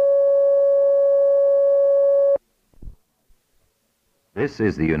 This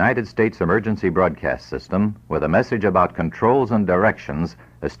is the United States Emergency Broadcast System with a message about controls and directions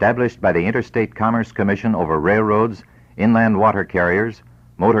established by the Interstate Commerce Commission over railroads, inland water carriers,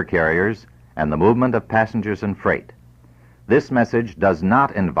 motor carriers, and the movement of passengers and freight. This message does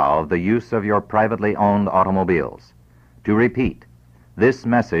not involve the use of your privately owned automobiles. To repeat, this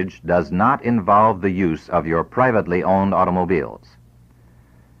message does not involve the use of your privately owned automobiles.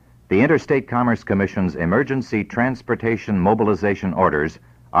 The Interstate Commerce Commission's emergency transportation mobilization orders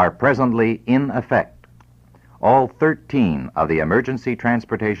are presently in effect. All 13 of the emergency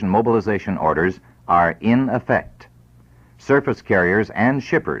transportation mobilization orders are in effect. Surface carriers and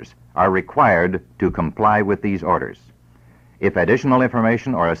shippers are required to comply with these orders. If additional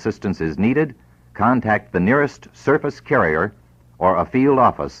information or assistance is needed, contact the nearest surface carrier or a field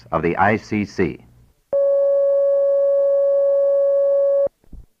office of the ICC.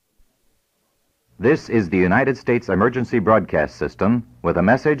 This is the United States Emergency Broadcast System with a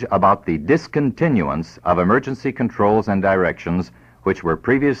message about the discontinuance of emergency controls and directions which were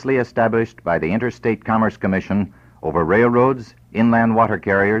previously established by the Interstate Commerce Commission over railroads, inland water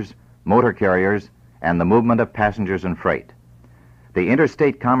carriers, motor carriers, and the movement of passengers and freight. The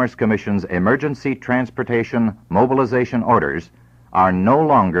Interstate Commerce Commission's emergency transportation mobilization orders are no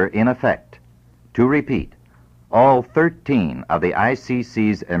longer in effect. To repeat, all 13 of the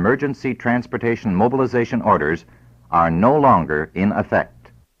ICC's emergency transportation mobilization orders are no longer in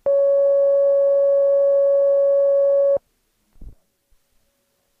effect.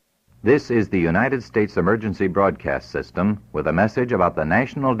 This is the United States Emergency Broadcast System with a message about the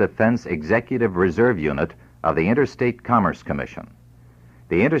National Defense Executive Reserve Unit of the Interstate Commerce Commission.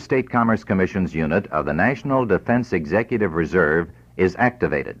 The Interstate Commerce Commission's unit of the National Defense Executive Reserve is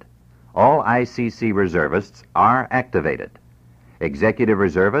activated. All ICC reservists are activated. Executive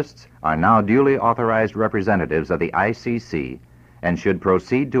reservists are now duly authorized representatives of the ICC and should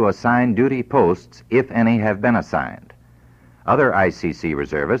proceed to assign duty posts if any have been assigned. Other ICC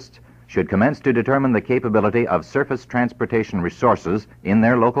reservists should commence to determine the capability of surface transportation resources in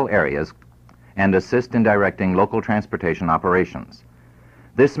their local areas and assist in directing local transportation operations.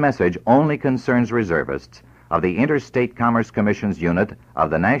 This message only concerns reservists of the Interstate Commerce Commission's unit of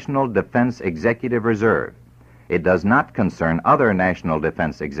the National Defense Executive Reserve. It does not concern other National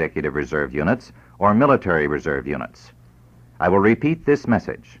Defense Executive Reserve units or military reserve units. I will repeat this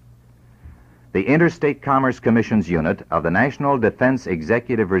message. The Interstate Commerce Commission's unit of the National Defense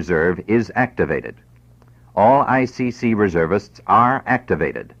Executive Reserve is activated. All ICC reservists are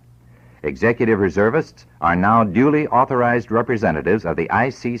activated. Executive reservists are now duly authorized representatives of the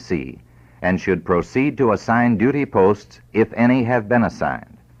ICC and should proceed to assign duty posts if any have been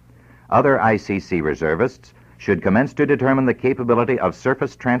assigned. Other ICC reservists should commence to determine the capability of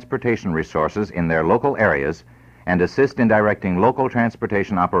surface transportation resources in their local areas and assist in directing local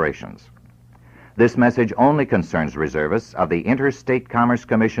transportation operations. This message only concerns reservists of the Interstate Commerce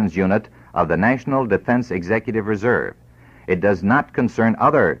Commission's unit of the National Defense Executive Reserve. It does not concern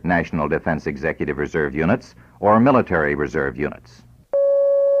other National Defense Executive Reserve units or military reserve units.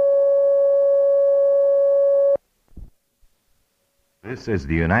 This is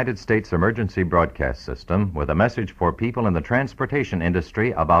the United States Emergency Broadcast System with a message for people in the transportation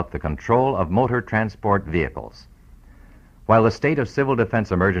industry about the control of motor transport vehicles. While the state of civil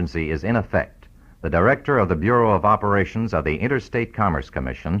defense emergency is in effect, the Director of the Bureau of Operations of the Interstate Commerce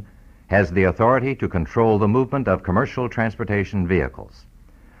Commission has the authority to control the movement of commercial transportation vehicles.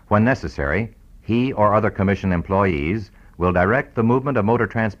 When necessary, he or other Commission employees will direct the movement of motor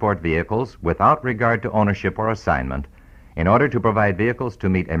transport vehicles without regard to ownership or assignment in order to provide vehicles to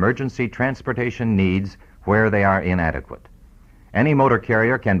meet emergency transportation needs where they are inadequate. Any motor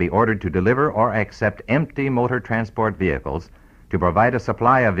carrier can be ordered to deliver or accept empty motor transport vehicles to provide a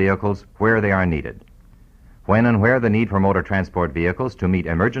supply of vehicles where they are needed. When and where the need for motor transport vehicles to meet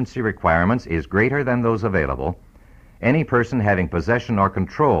emergency requirements is greater than those available, any person having possession or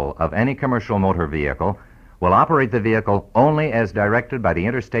control of any commercial motor vehicle will operate the vehicle only as directed by the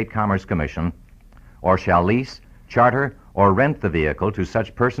Interstate Commerce Commission, or shall lease, charter, or rent the vehicle to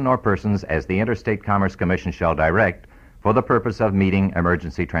such person or persons as the Interstate Commerce Commission shall direct for the purpose of meeting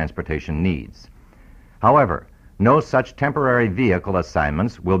emergency transportation needs. However, no such temporary vehicle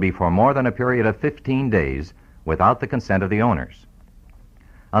assignments will be for more than a period of 15 days without the consent of the owners.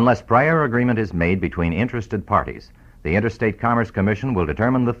 Unless prior agreement is made between interested parties, the Interstate Commerce Commission will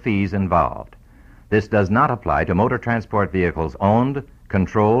determine the fees involved. This does not apply to motor transport vehicles owned,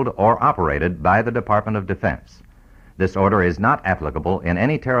 controlled, or operated by the Department of Defense. This order is not applicable in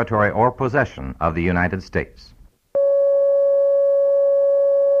any territory or possession of the United States.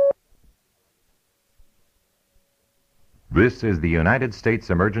 This is the United States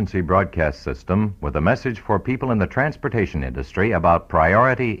Emergency Broadcast System with a message for people in the transportation industry about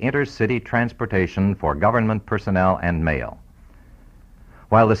priority intercity transportation for government personnel and mail.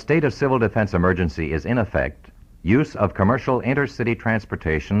 While the state of civil defense emergency is in effect, use of commercial intercity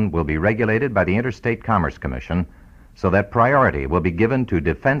transportation will be regulated by the Interstate Commerce Commission so that priority will be given to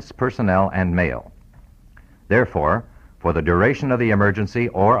defense personnel and mail. Therefore, for the duration of the emergency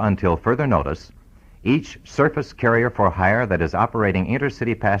or until further notice, each surface carrier for hire that is operating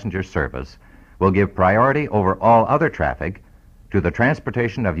intercity passenger service will give priority over all other traffic to the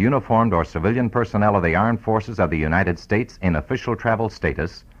transportation of uniformed or civilian personnel of the armed forces of the United States in official travel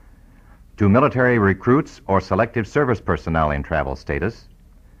status, to military recruits or selective service personnel in travel status,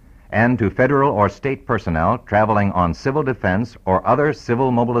 and to federal or state personnel traveling on civil defense or other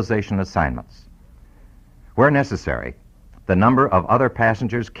civil mobilization assignments. Where necessary, the number of other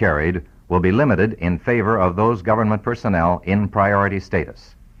passengers carried will be limited in favor of those government personnel in priority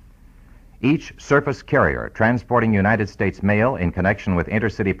status. Each surface carrier transporting United States mail in connection with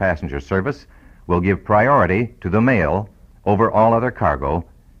intercity passenger service will give priority to the mail over all other cargo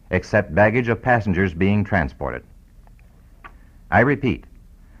except baggage of passengers being transported. I repeat,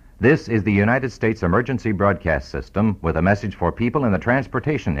 this is the United States Emergency Broadcast System with a message for people in the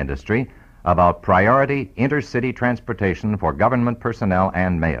transportation industry about priority intercity transportation for government personnel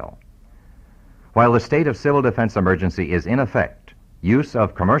and mail. While the state of civil defense emergency is in effect, use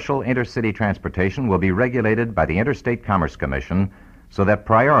of commercial intercity transportation will be regulated by the Interstate Commerce Commission so that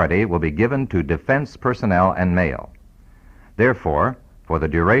priority will be given to defense personnel and mail. Therefore, for the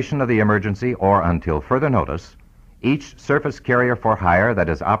duration of the emergency or until further notice, each surface carrier for hire that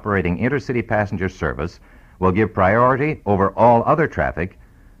is operating intercity passenger service will give priority over all other traffic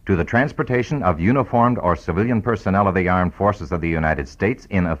to the transportation of uniformed or civilian personnel of the armed forces of the United States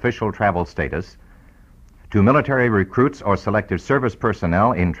in official travel status, to military recruits or selective service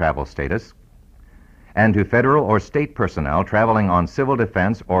personnel in travel status, and to federal or state personnel traveling on civil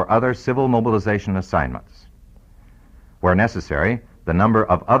defense or other civil mobilization assignments. Where necessary, the number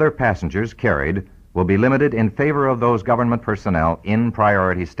of other passengers carried will be limited in favor of those government personnel in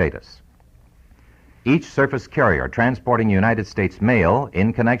priority status. Each surface carrier transporting United States mail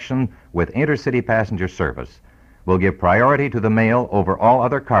in connection with intercity passenger service will give priority to the mail over all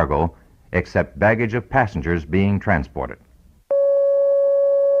other cargo except baggage of passengers being transported.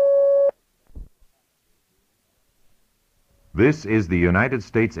 This is the United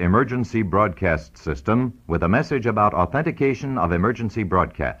States Emergency Broadcast System with a message about authentication of emergency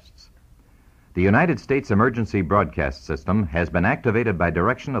broadcasts. The United States Emergency Broadcast System has been activated by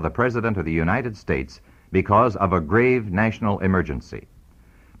direction of the President of the United States because of a grave national emergency.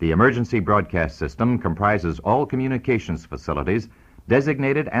 The Emergency Broadcast System comprises all communications facilities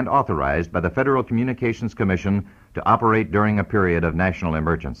designated and authorized by the Federal Communications Commission to operate during a period of national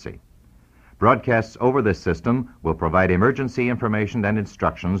emergency. Broadcasts over this system will provide emergency information and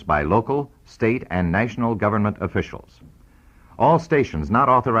instructions by local, state, and national government officials. All stations not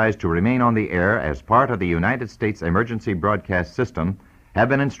authorized to remain on the air as part of the United States Emergency Broadcast System have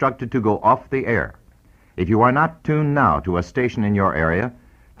been instructed to go off the air. If you are not tuned now to a station in your area,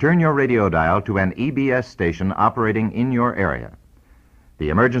 turn your radio dial to an EBS station operating in your area. The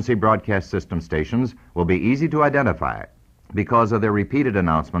Emergency Broadcast System stations will be easy to identify because of their repeated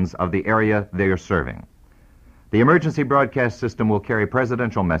announcements of the area they are serving. The Emergency Broadcast System will carry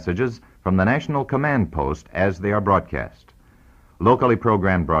presidential messages from the National Command Post as they are broadcast. Locally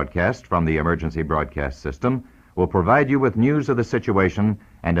programmed broadcasts from the Emergency Broadcast System will provide you with news of the situation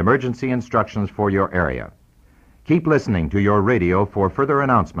and emergency instructions for your area. Keep listening to your radio for further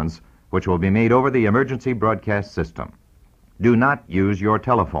announcements which will be made over the Emergency Broadcast System. Do not use your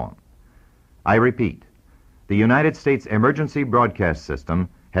telephone. I repeat, the United States Emergency Broadcast System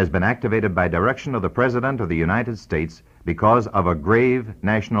has been activated by direction of the President of the United States because of a grave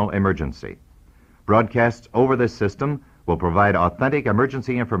national emergency. Broadcasts over this system will provide authentic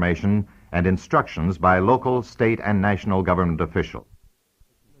emergency information and instructions by local, state, and national government officials.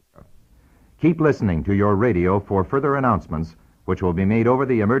 Keep listening to your radio for further announcements which will be made over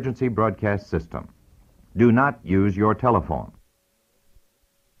the Emergency Broadcast System. Do not use your telephone.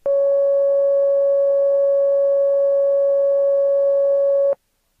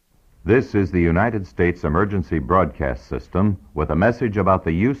 This is the United States Emergency Broadcast System with a message about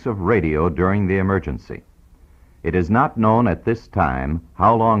the use of radio during the emergency. It is not known at this time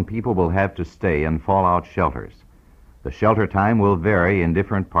how long people will have to stay in fallout shelters. The shelter time will vary in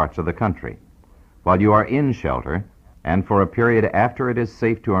different parts of the country. While you are in shelter, and for a period after it is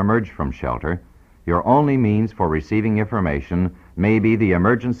safe to emerge from shelter, your only means for receiving information may be the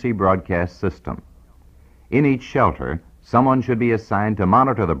Emergency Broadcast System. In each shelter, someone should be assigned to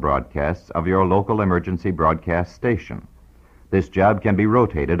monitor the broadcasts of your local emergency broadcast station. This job can be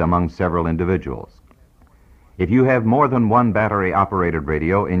rotated among several individuals. If you have more than one battery-operated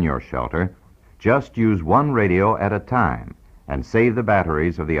radio in your shelter, just use one radio at a time and save the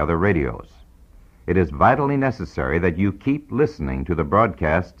batteries of the other radios. It is vitally necessary that you keep listening to the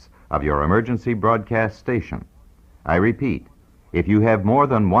broadcasts of your emergency broadcast station. I repeat, if you have more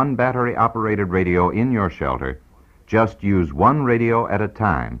than one battery-operated radio in your shelter, just use one radio at a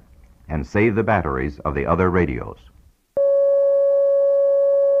time and save the batteries of the other radios.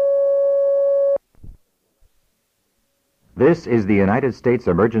 This is the United States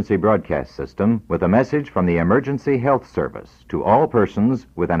Emergency Broadcast System with a message from the Emergency Health Service to all persons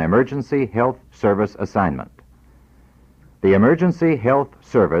with an Emergency Health Service assignment. The Emergency Health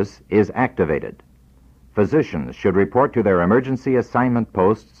Service is activated. Physicians should report to their emergency assignment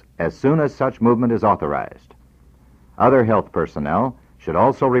posts as soon as such movement is authorized. Other health personnel should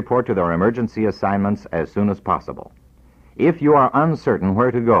also report to their emergency assignments as soon as possible. If you are uncertain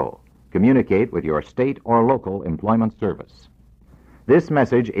where to go, communicate with your state or local employment service. This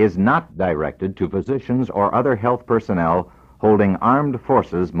message is not directed to physicians or other health personnel holding armed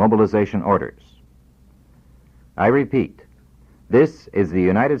forces mobilization orders. I repeat, this is the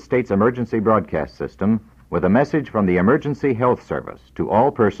United States Emergency Broadcast System with a message from the Emergency Health Service to all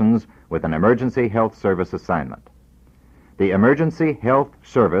persons with an Emergency Health Service assignment. The Emergency Health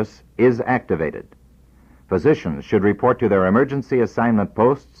Service is activated. Physicians should report to their emergency assignment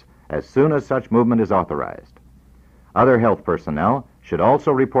posts as soon as such movement is authorized. Other health personnel should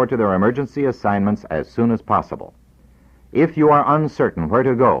also report to their emergency assignments as soon as possible. If you are uncertain where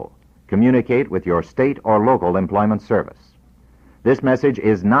to go, communicate with your state or local employment service. This message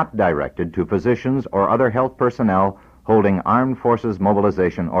is not directed to physicians or other health personnel holding armed forces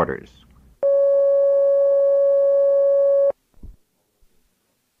mobilization orders.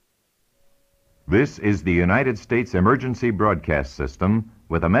 This is the United States Emergency Broadcast System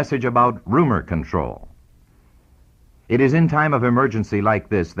with a message about rumor control. It is in time of emergency like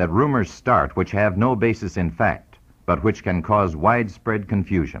this that rumors start which have no basis in fact, but which can cause widespread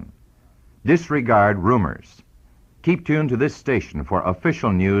confusion. Disregard rumors. Keep tuned to this station for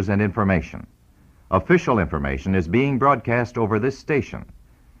official news and information. Official information is being broadcast over this station.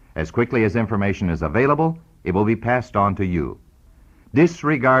 As quickly as information is available, it will be passed on to you.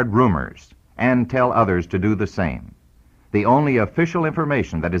 Disregard rumors and tell others to do the same. The only official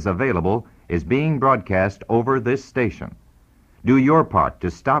information that is available is being broadcast over this station. Do your part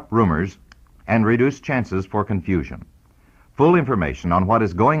to stop rumors and reduce chances for confusion. Full information on what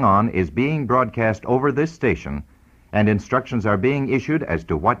is going on is being broadcast over this station, and instructions are being issued as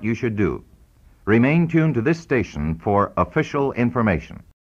to what you should do. Remain tuned to this station for official information.